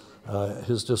as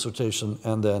his dissertation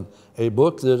and then a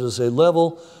book that is a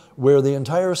level where the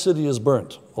entire city is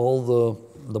burnt. All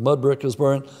the mud brick is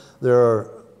burnt. There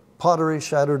are pottery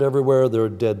shattered everywhere. There are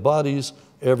dead bodies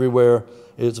everywhere.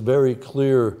 It's very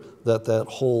clear that that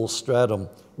whole stratum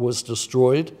was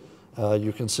destroyed.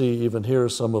 You can see even here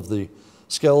some of the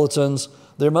skeletons.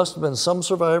 There must have been some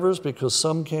survivors because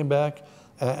some came back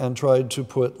and tried to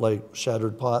put like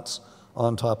shattered pots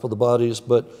on top of the bodies,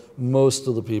 but most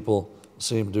of the people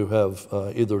seem to have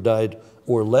either died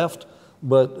or left,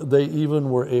 but they even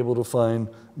were able to find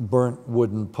burnt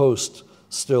wooden posts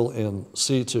still in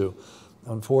situ.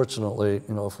 Unfortunately,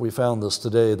 if we found this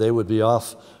today, they would be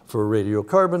off for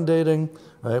radiocarbon dating,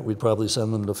 right? We'd probably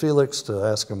send them to Felix to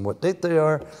ask him what date they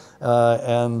are,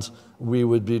 and we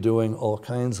would be doing all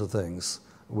kinds of things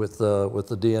with the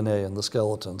DNA and the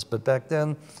skeletons. But back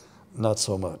then, not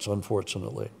so much,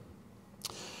 unfortunately.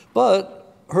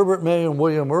 But Herbert May and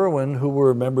William Irwin, who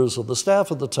were members of the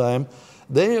staff at the time,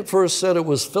 they at first said it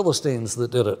was Philistines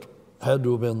that did it. had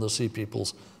to have been the Sea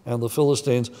Peoples and the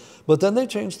Philistines. But then they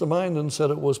changed their mind and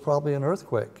said it was probably an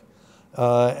earthquake.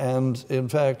 And in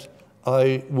fact,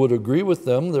 I would agree with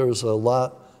them. There's a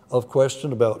lot of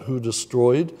question about who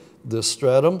destroyed this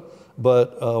stratum.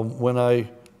 But when I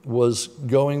was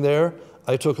going there,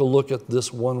 I took a look at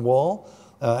this one wall.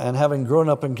 And having grown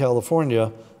up in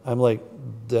California, I'm like,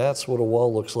 that's what a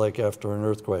wall looks like after an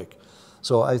earthquake.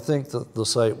 So I think that the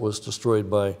site was destroyed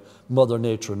by Mother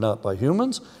Nature, not by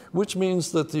humans, which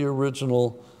means that the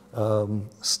original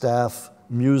staff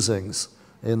musings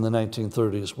in the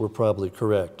 1930s were probably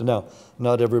correct. Now,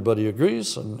 not everybody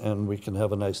agrees, and we can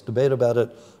have a nice debate about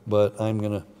it, but I'm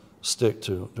going to stick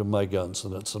to my guns,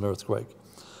 and it's an earthquake.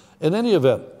 In any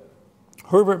event,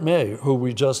 Herbert May, who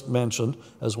we just mentioned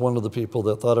as one of the people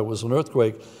that thought it was an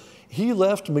earthquake, he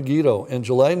left Megiddo in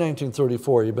July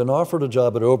 1934. He'd been offered a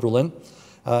job at Oberlin,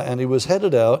 and he was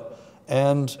headed out,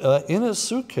 and in his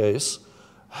suitcase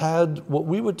had what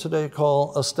we would today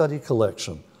call a study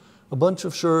collection. A bunch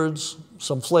of sherds,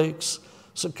 some flakes,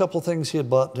 a couple things he had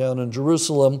bought down in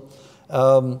Jerusalem.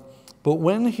 But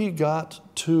when he got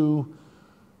to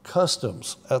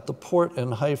customs at the port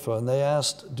in Haifa, and they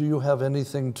asked, do you have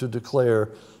anything to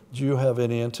declare? Do you have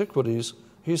any antiquities?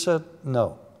 He said,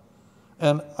 no.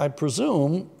 And I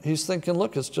presume he's thinking,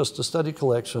 look, it's just a study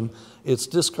collection. It's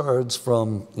discards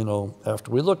from, after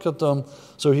we look at them.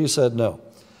 So he said no.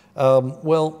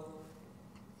 Well,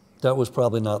 that was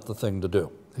probably not the thing to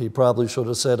do. He probably should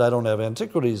have said, I don't have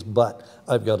antiquities, but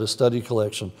I've got a study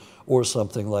collection or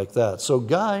something like that. So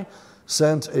Guy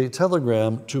sent a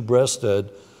telegram to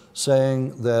Breasted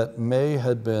saying that May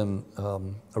had been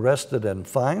arrested and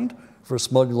fined for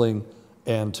smuggling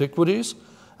antiquities,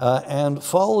 and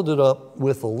followed it up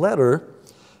with a letter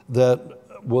that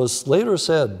was later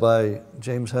said by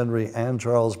James Henry and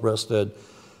Charles Breasted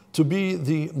to be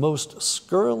the most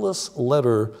scurrilous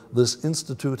letter this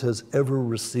institute has ever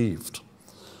received.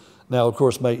 Now, of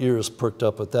course, my ears perked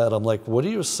up at that. I'm like, what do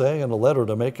you say in a letter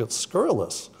to make it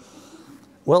scurrilous?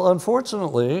 Well,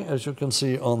 unfortunately, as you can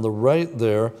see on the right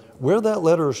there, where that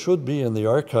letter should be in the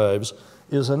archives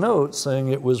is a note saying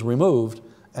it was removed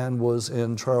and was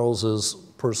in Charles's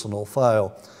personal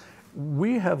file.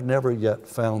 We have never yet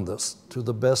found this to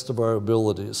the best of our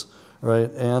abilities,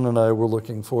 right? Ann and I were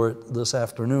looking for it this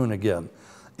afternoon again.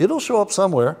 It'll show up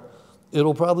somewhere.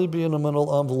 It'll probably be in a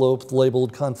little envelope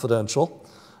labeled confidential.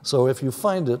 So if you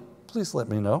find it, please let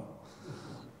me know.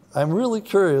 I'm really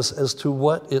curious as to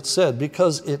what it said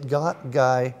because it got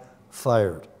Guy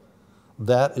fired.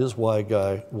 That is why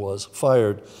Guy was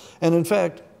fired. And in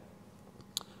fact,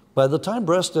 by the time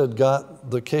Breasted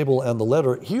got the cable and the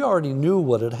letter, he already knew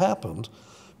what had happened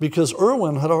because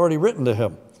Irwin had already written to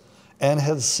him and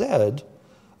had said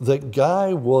that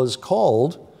Guy was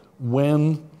called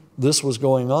when this was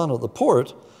going on at the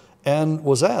port and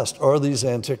was asked, are these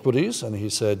antiquities? And he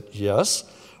said, yes.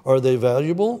 Are they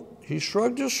valuable? He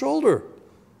shrugged his shoulder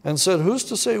and said, who's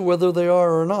to say whether they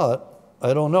are or not?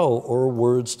 I don't know, or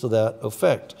words to that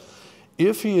effect.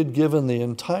 If he had given the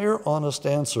entire honest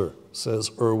answer,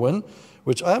 says Irwin,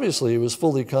 which obviously he was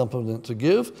fully competent to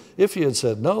give, if he had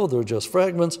said, no, they're just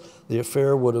fragments, the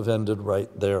affair would have ended right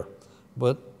there.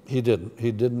 But he didn't.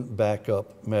 He didn't back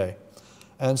up May.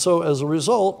 And so as a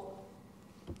result,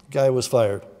 Guy was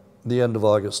fired at the end of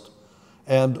August.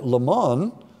 And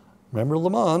Lamont, remember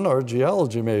Lamont, our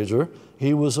geology major,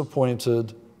 he was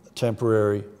appointed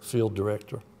temporary field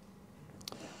director.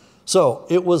 So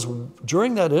it was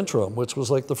during that interim, which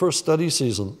was like the first study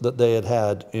season that they had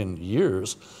had in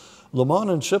years, Lamont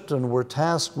and Shipton were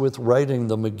tasked with writing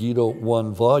the Megiddo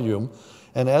 1 volume,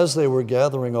 and as they were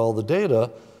gathering all the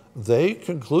data, they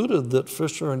concluded that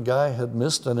Fisher and Guy had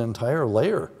missed an entire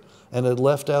layer and had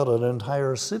left out an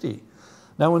entire city.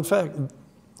 Now, in fact,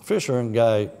 Fisher and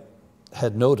Guy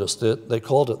had noticed it. They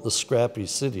called it the Scrappy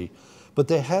City, but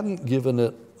they hadn't given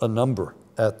it a number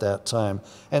at that time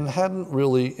and hadn't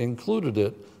really included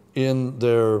it in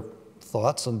their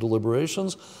thoughts and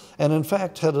deliberations, and in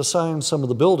fact had assigned some of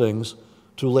the buildings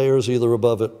to layers either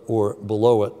above it or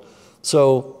below it.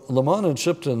 So Lamont and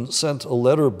Shipton sent a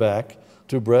letter back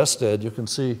to Breasted. You can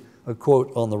see a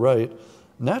quote on the right.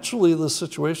 Naturally, this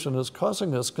situation is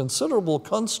causing us considerable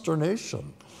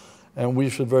consternation, and we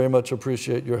should very much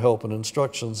appreciate your help and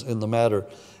instructions in the matter.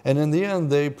 And in the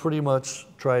end, they pretty much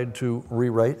tried to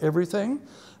rewrite everything,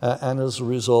 and as a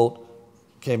result,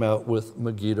 came out with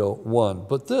Megiddo 1.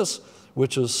 But this,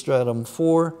 which is stratum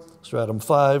 4, stratum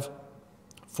 5,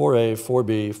 4A,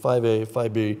 4B, 5A,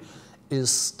 5B, is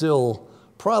still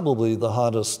probably the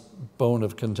hottest bone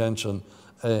of contention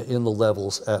in the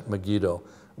levels at Megiddo.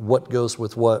 What goes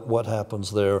with what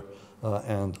happens there,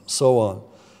 and so on.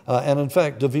 And in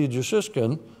fact, David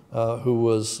Yashishkin, who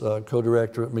was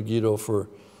co-director at Megiddo for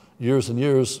years and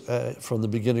years from the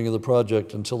beginning of the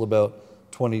project until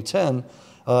about 2010,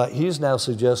 he's now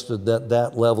suggested that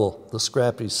that level, the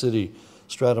scrappy city,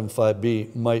 stratum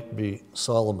 5B, might be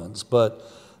Solomon's. But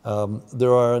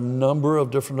there are a number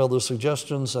of different other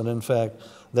suggestions, and in fact,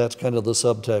 that's kind of the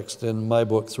subtext in my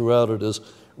book throughout it, is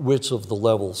which of the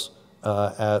levels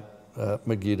at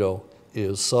Megiddo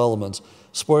is Solomon's.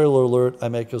 Spoiler alert, I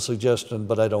make a suggestion,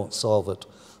 but I don't solve it.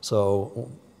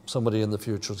 So somebody in the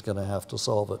future is going to have to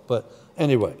solve it. But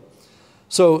anyway,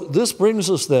 so this brings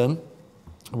us then,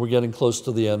 we're getting close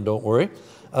to the end, don't worry,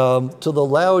 to the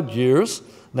Loud years,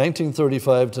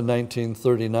 1935 to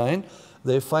 1939.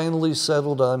 They finally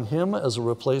settled on him as a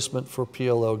replacement for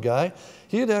PLO Guy.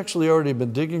 He had actually already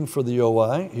been digging for the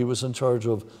OI. He was in charge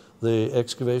of the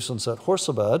excavations at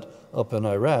Khorsabad up in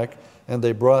Iraq, and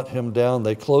they brought him down.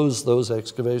 They closed those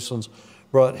excavations,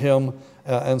 brought him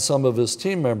and some of his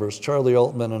team members, Charlie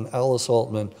Altman and Alice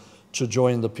Altman, to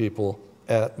join the people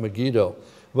at Megiddo.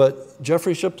 But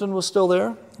Jeffrey Shipton was still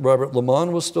there, Robert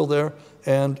Lamont was still there,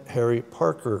 and Harry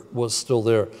Parker was still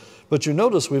there. But you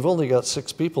notice we've only got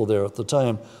 6 people there at the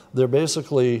time. They're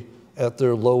basically at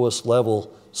their lowest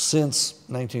level since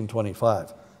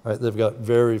 1925. Right? They've got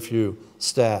very few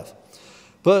staff.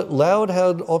 But Loud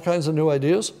had all kinds of new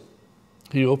ideas.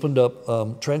 He opened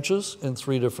up trenches in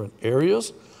 3 different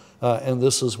areas, and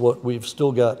this is what we've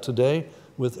still got today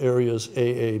with areas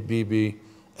AA, BB,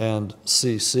 and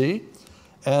CC.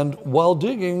 And while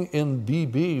digging in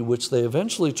BB, which they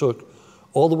eventually took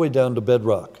all the way down to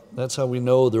bedrock, that's how we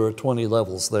know there are 20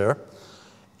 levels there,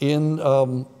 in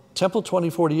Temple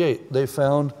 2048, they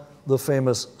found the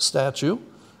famous statue,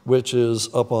 which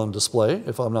is up on display,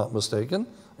 if I'm not mistaken,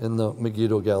 in the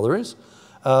Megiddo galleries.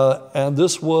 And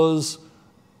this was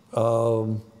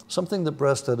something that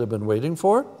Breasted had been waiting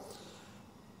for,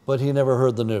 but he never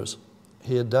heard the news.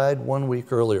 He had died 1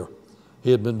 week earlier.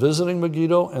 He had been visiting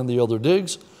Megiddo and the other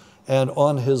digs, and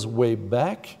on his way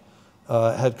back,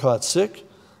 had caught sick.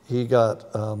 He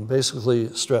got basically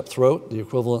strep throat, the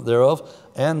equivalent thereof,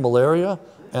 and malaria,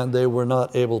 and they were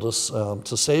not able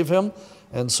to save him.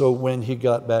 And so when he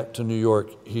got back to New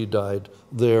York, he died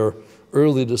there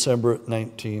early December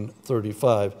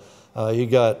 1935. He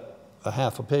got a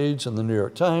half a page in the New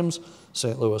York Times,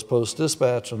 St. Louis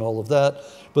Post-Dispatch, and all of that.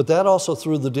 But that also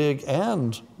threw the dig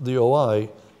and the OI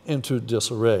into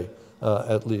disarray,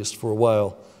 at least for a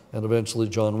while. And eventually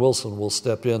John Wilson will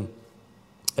step in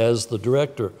as the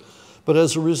director. But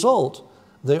as a result,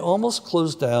 they almost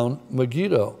closed down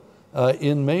Megiddo.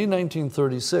 In May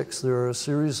 1936, there are a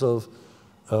series of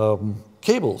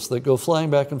cables that go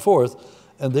flying back and forth,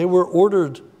 and they were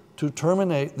ordered to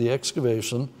terminate the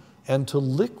excavation and to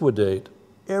liquidate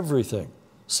everything.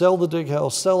 Sell the dig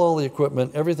house, sell all the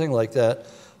equipment, everything like that,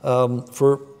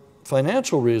 for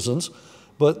financial reasons.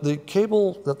 But the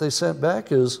cable that they sent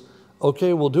back is,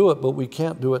 okay, we'll do it, but we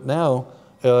can't do it now.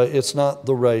 It's not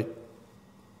the right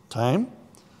time.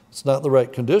 It's not the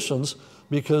right conditions,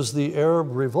 because the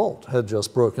Arab revolt had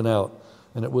just broken out,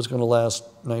 and it was going to last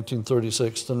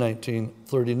 1936 to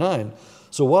 1939.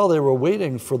 So while they were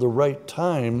waiting for the right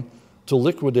time to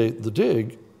liquidate the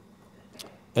dig,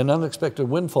 an unexpected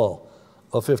windfall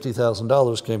of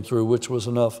 $50,000 came through, which was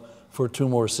enough for 2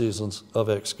 more seasons of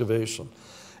excavation.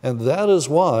 And that is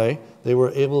why they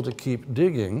were able to keep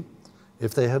digging.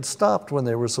 If they had stopped when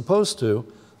they were supposed to,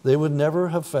 they would never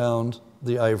have found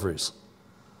the ivories,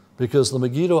 because the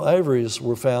Megiddo ivories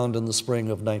were found in the spring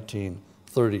of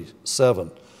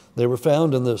 1937. They were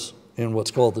found in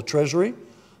what's called the treasury,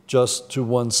 just to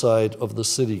one side of the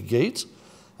city gate.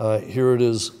 Here it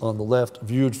is on the left,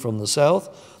 viewed from the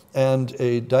south, and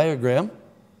a diagram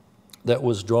that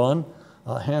was drawn,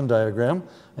 a hand diagram,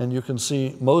 and you can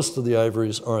see most of the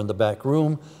ivories are in the back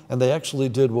room, and they actually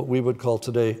did what we would call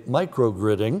today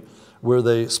microgridding, where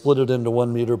they split it into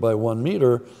 1 meter by 1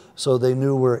 meter, so they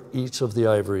knew where each of the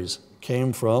ivories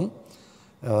came from.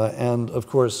 And of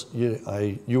course,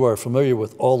 you are familiar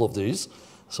with all of these,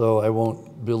 so I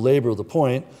won't belabor the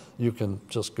point. You can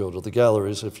just go to the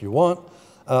galleries if you want.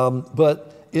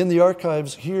 But in the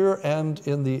archives here and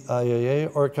in the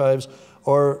IAA archives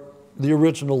are the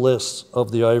original lists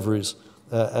of the ivories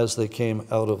as they came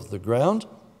out of the ground.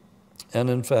 And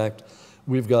in fact,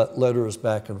 we've got letters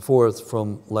back and forth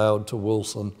from Loud to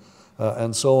Wilson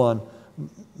and so on,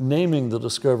 naming the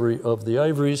discovery of the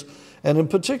ivories, and in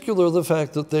particular the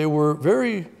fact that they were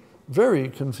very, very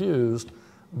confused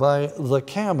by the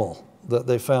camel that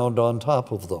they found on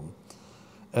top of them.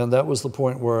 And that was the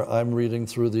point where I'm reading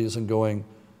through these and going,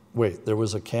 wait, there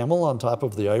was a camel on top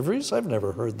of the ivories? I've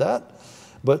never heard that.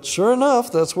 But sure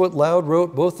enough, that's what Loud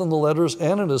wrote both in the letters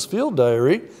and in his field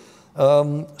diary.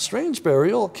 Strange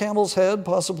burial, camel's head,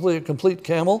 possibly a complete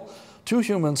camel, 2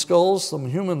 human skulls, some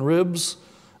human ribs,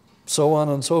 so on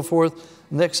and so forth.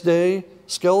 Next day,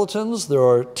 skeletons, there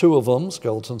are 2 of them,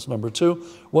 skeletons number 2.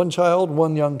 1 child,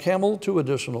 1 young camel, 2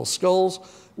 additional skulls.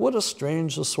 What a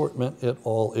strange assortment it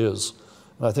all is.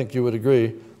 And I think you would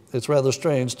agree, it's rather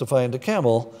strange to find a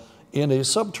camel in a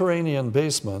subterranean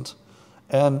basement.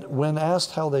 And when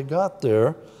asked how they got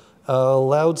there,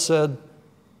 Loud said,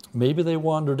 maybe they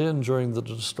wandered in during the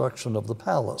destruction of the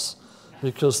palace,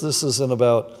 because this is in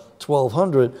about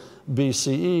 1200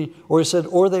 BCE, or he said,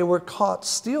 or they were caught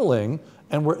stealing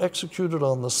and were executed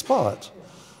on the spot.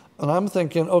 And I'm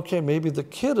thinking, okay, maybe the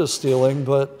kid is stealing,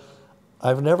 but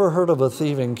I've never heard of a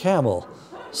thieving camel.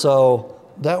 So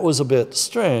that was a bit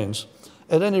strange.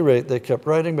 At any rate, they kept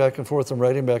writing back and forth and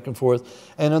writing back and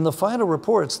forth. And in the final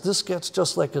reports, this gets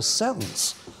just like a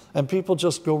sentence. And people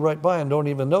just go right by and don't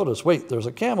even notice, wait, there's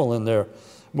a camel in there.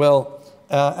 Well,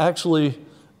 actually,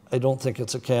 I don't think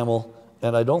it's a camel,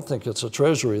 and I don't think it's a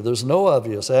treasury. There's no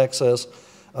obvious access.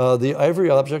 The ivory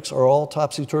objects are all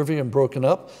topsy-turvy and broken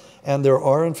up, and there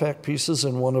are, in fact, pieces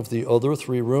in one of the other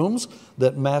 3 rooms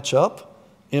that match up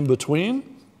in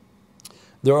between.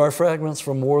 There are fragments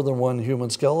from more than 1 human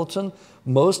skeleton.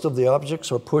 Most of the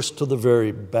objects are pushed to the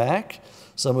very back.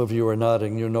 Some of you are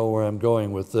nodding, you know where I'm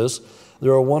going with this.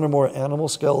 There are 1 or more animal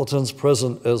skeletons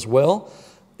present as well.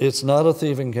 It's not a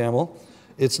thieving camel.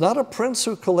 It's not a prince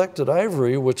who collected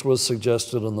ivory, which was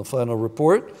suggested in the final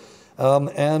report.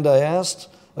 And I asked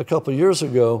a couple years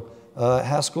ago,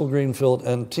 Haskell Greenfield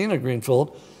and Tina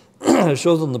Greenfield, I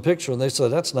showed them the picture, and they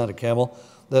said, that's not a camel,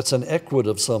 that's an equid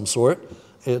of some sort.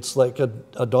 It's like a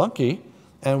donkey,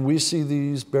 and we see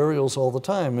these burials all the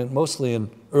time, and mostly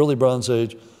in early Bronze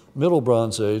Age, Middle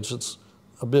Bronze Age. It's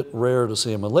a bit rare to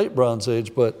see them in late Bronze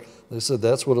Age, but they said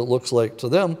that's what it looks like to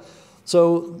them.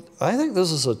 So I think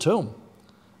this is a tomb.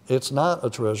 It's not a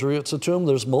treasury, it's a tomb.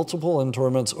 There's multiple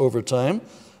interments over time.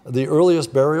 The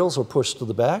earliest burials are pushed to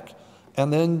the back,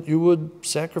 and then you would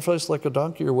sacrifice like a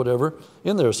donkey or whatever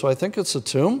in there. So I think it's a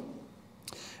tomb.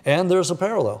 And there's a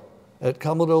parallel at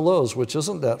Camaldole Lows, which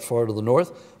isn't that far to the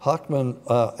north. Hockman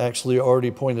actually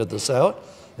already pointed this out.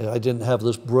 I didn't have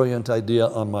this brilliant idea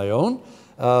on my own.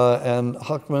 And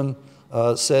Hockman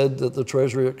said that the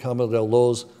treasury at Camaldole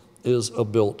Lows is a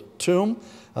built tomb.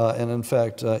 And in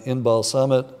fact, Inbal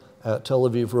Samit at Tel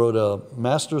Aviv wrote a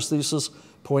master's thesis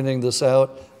pointing this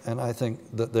out, and I think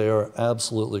that they are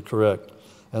absolutely correct,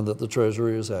 and that the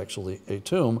treasury is actually a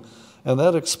tomb. And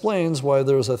that explains why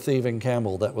there's a thieving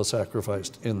camel that was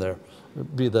sacrificed in there,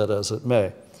 be that as it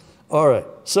may. All right,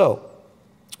 so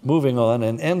moving on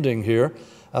and ending here,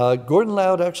 Gordon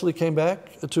Loud actually came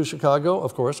back to Chicago,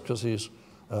 of course, because he's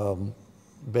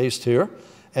based here,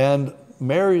 and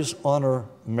marries Honor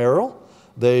Merrill.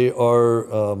 They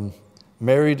are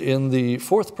married in the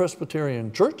Fourth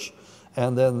Presbyterian Church,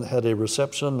 and then had a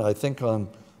reception, I think, on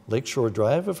Lakeshore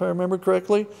Drive, if I remember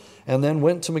correctly, and then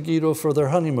went to Megiddo for their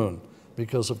honeymoon,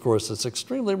 because, of course, it's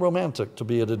extremely romantic to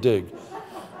be at a dig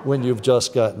when you've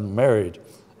just gotten married.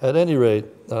 At any rate,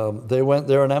 they went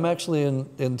there, and I'm actually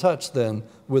in touch then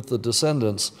with the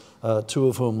descendants, 2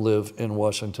 of whom live in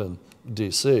Washington,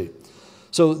 D.C.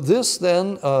 So this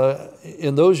then,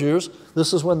 in those years,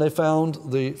 this is when they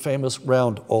found the famous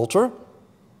round altar,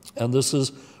 and this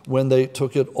is when they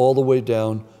took it all the way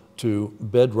down to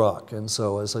bedrock. And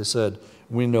so, as I said,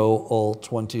 we know all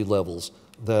 20 levels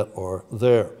that are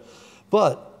there.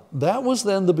 But that was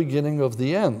then the beginning of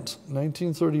the end.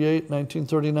 1938,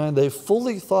 1939, they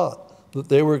fully thought that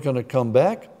they were going to come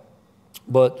back,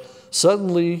 but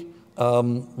suddenly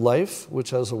life, which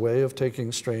has a way of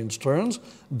taking strange turns,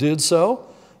 did so.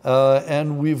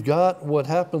 And we've got what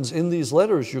happens in these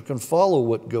letters. You can follow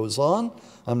what goes on.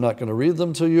 I'm not going to read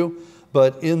them to you.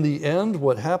 But in the end,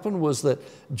 what happened was that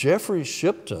Jeffrey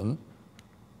Shipton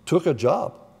took a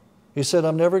job. He said,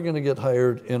 I'm never going to get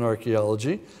hired in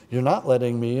archaeology. You're not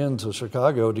letting me into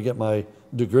Chicago to get my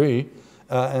degree.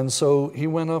 And so he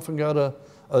went off and got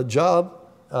a job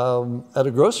at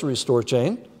a grocery store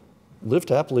chain, lived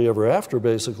happily ever after,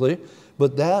 basically.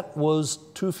 But that was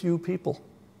too few people.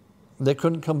 They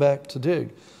couldn't come back to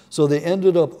dig. So they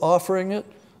ended up offering it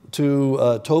to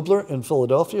Tobler in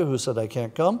Philadelphia, who said, I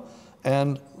can't come.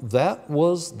 And that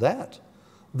was that.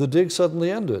 The dig suddenly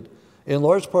ended. In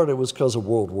large part, it was because of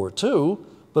World War II,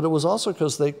 but it was also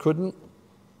because they couldn't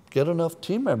get enough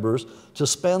team members to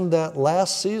spend that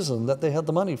last season that they had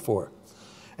the money for.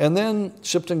 And then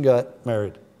Shipton got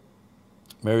married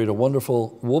a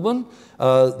wonderful woman.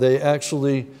 They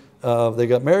actually They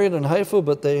got married in Haifa,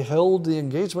 but they held the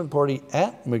engagement party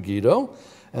at Megiddo.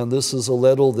 And this is a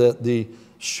letter that the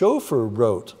chauffeur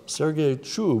wrote, Sergei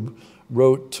Chub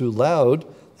wrote to Loud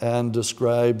and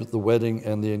described the wedding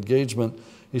and the engagement.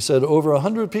 He said, over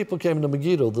 100 people came to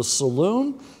Megiddo. The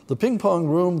saloon, the ping pong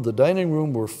room, the dining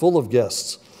room were full of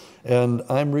guests. And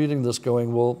I'm reading this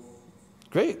going, well,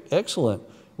 great, excellent.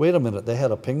 Wait a minute, they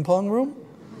had a ping pong room?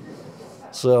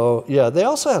 So, yeah, they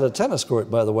also had a tennis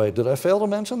court, by the way. Did I fail to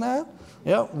mention that?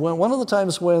 Yeah, one of the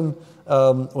times when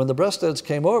the Breasteds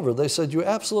came over, they said, you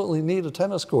absolutely need a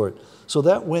tennis court. So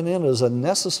that went in as a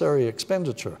necessary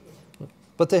expenditure.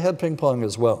 But they had ping pong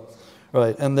as well.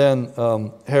 Right, and then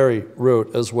Harry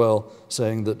wrote as well,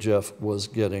 saying that Jeff was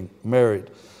getting married.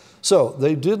 So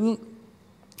they didn't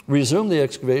resume the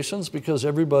excavations because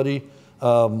everybody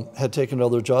had taken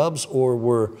other jobs or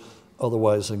were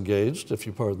otherwise engaged, if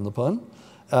you pardon the pun.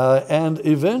 And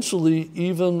eventually,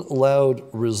 even Loud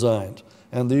resigned.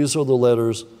 And these are the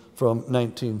letters from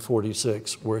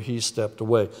 1946 where he stepped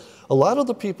away. A lot of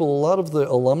the people, a lot of the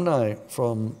alumni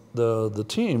from the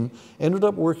team ended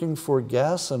up working for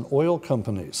gas and oil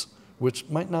companies, which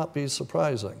might not be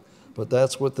surprising, but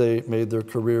that's what they made their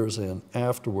careers in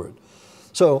afterward.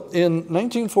 So in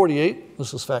 1948,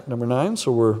 this is fact number 9,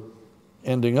 so we're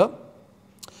ending up,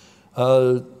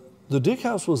 the dig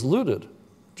house was looted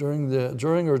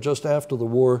during or just after the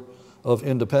War of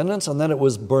Independence, and then it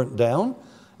was burnt down,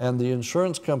 and the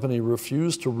insurance company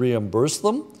refused to reimburse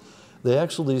them. They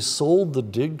actually sold the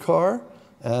dig car,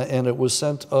 and it was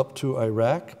sent up to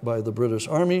Iraq by the British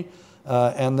Army,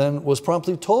 and then was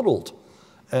promptly totaled.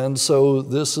 And so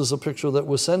this is a picture that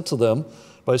was sent to them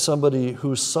by somebody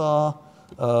who saw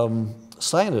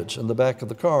signage in the back of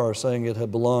the car saying it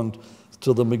had belonged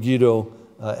to the Megiddo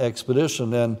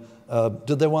expedition. And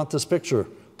did they want this picture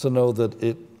to know that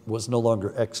it was no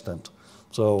longer extant?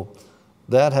 So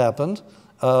that happened.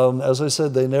 As I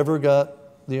said, they never got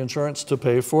the insurance to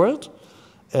pay for it,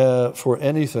 for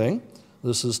anything.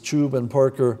 This is Chub and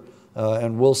Parker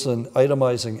and Wilson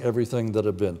itemizing everything that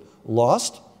had been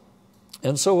lost.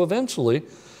 And so eventually,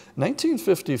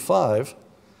 1955,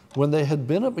 when they had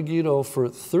been at Megiddo for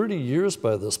 30 years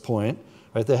by this point,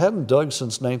 right, they hadn't dug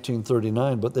since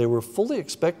 1939, but they were fully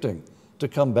expecting to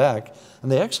come back,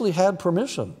 and they actually had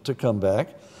permission to come back.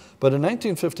 But in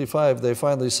 1955, they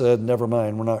finally said, never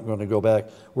mind, we're not going to go back,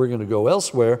 we're going to go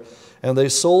elsewhere. And they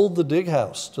sold the dig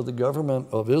house to the government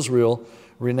of Israel,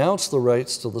 renounced the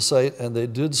rights to the site, and they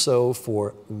did so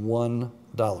for $1.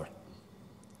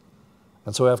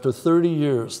 And so after 30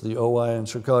 years, the OI in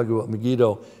Chicago at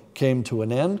Megiddo came to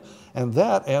an end, and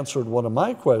that answered one of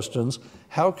my questions: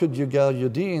 how could Yigal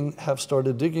Yadin have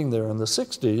started digging there in the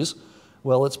 60s?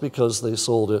 Well, it's because they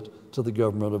sold it to the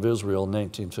government of Israel in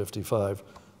 1955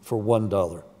 for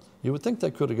 $1. You would think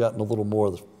they could have gotten a little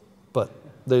more, but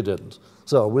they didn't.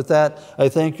 So with that, I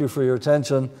thank you for your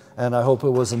attention, and I hope it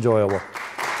was enjoyable.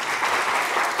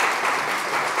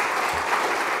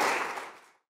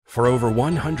 For over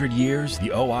 100 years,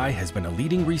 the OI has been a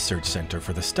leading research center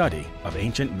for the study of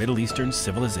ancient Middle Eastern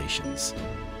civilizations.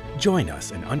 Join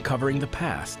us in uncovering the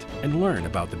past and learn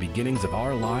about the beginnings of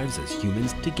our lives as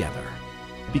humans together.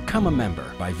 Become a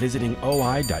member by visiting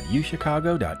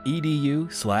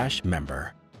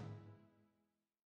oi.uchicago.edu/member.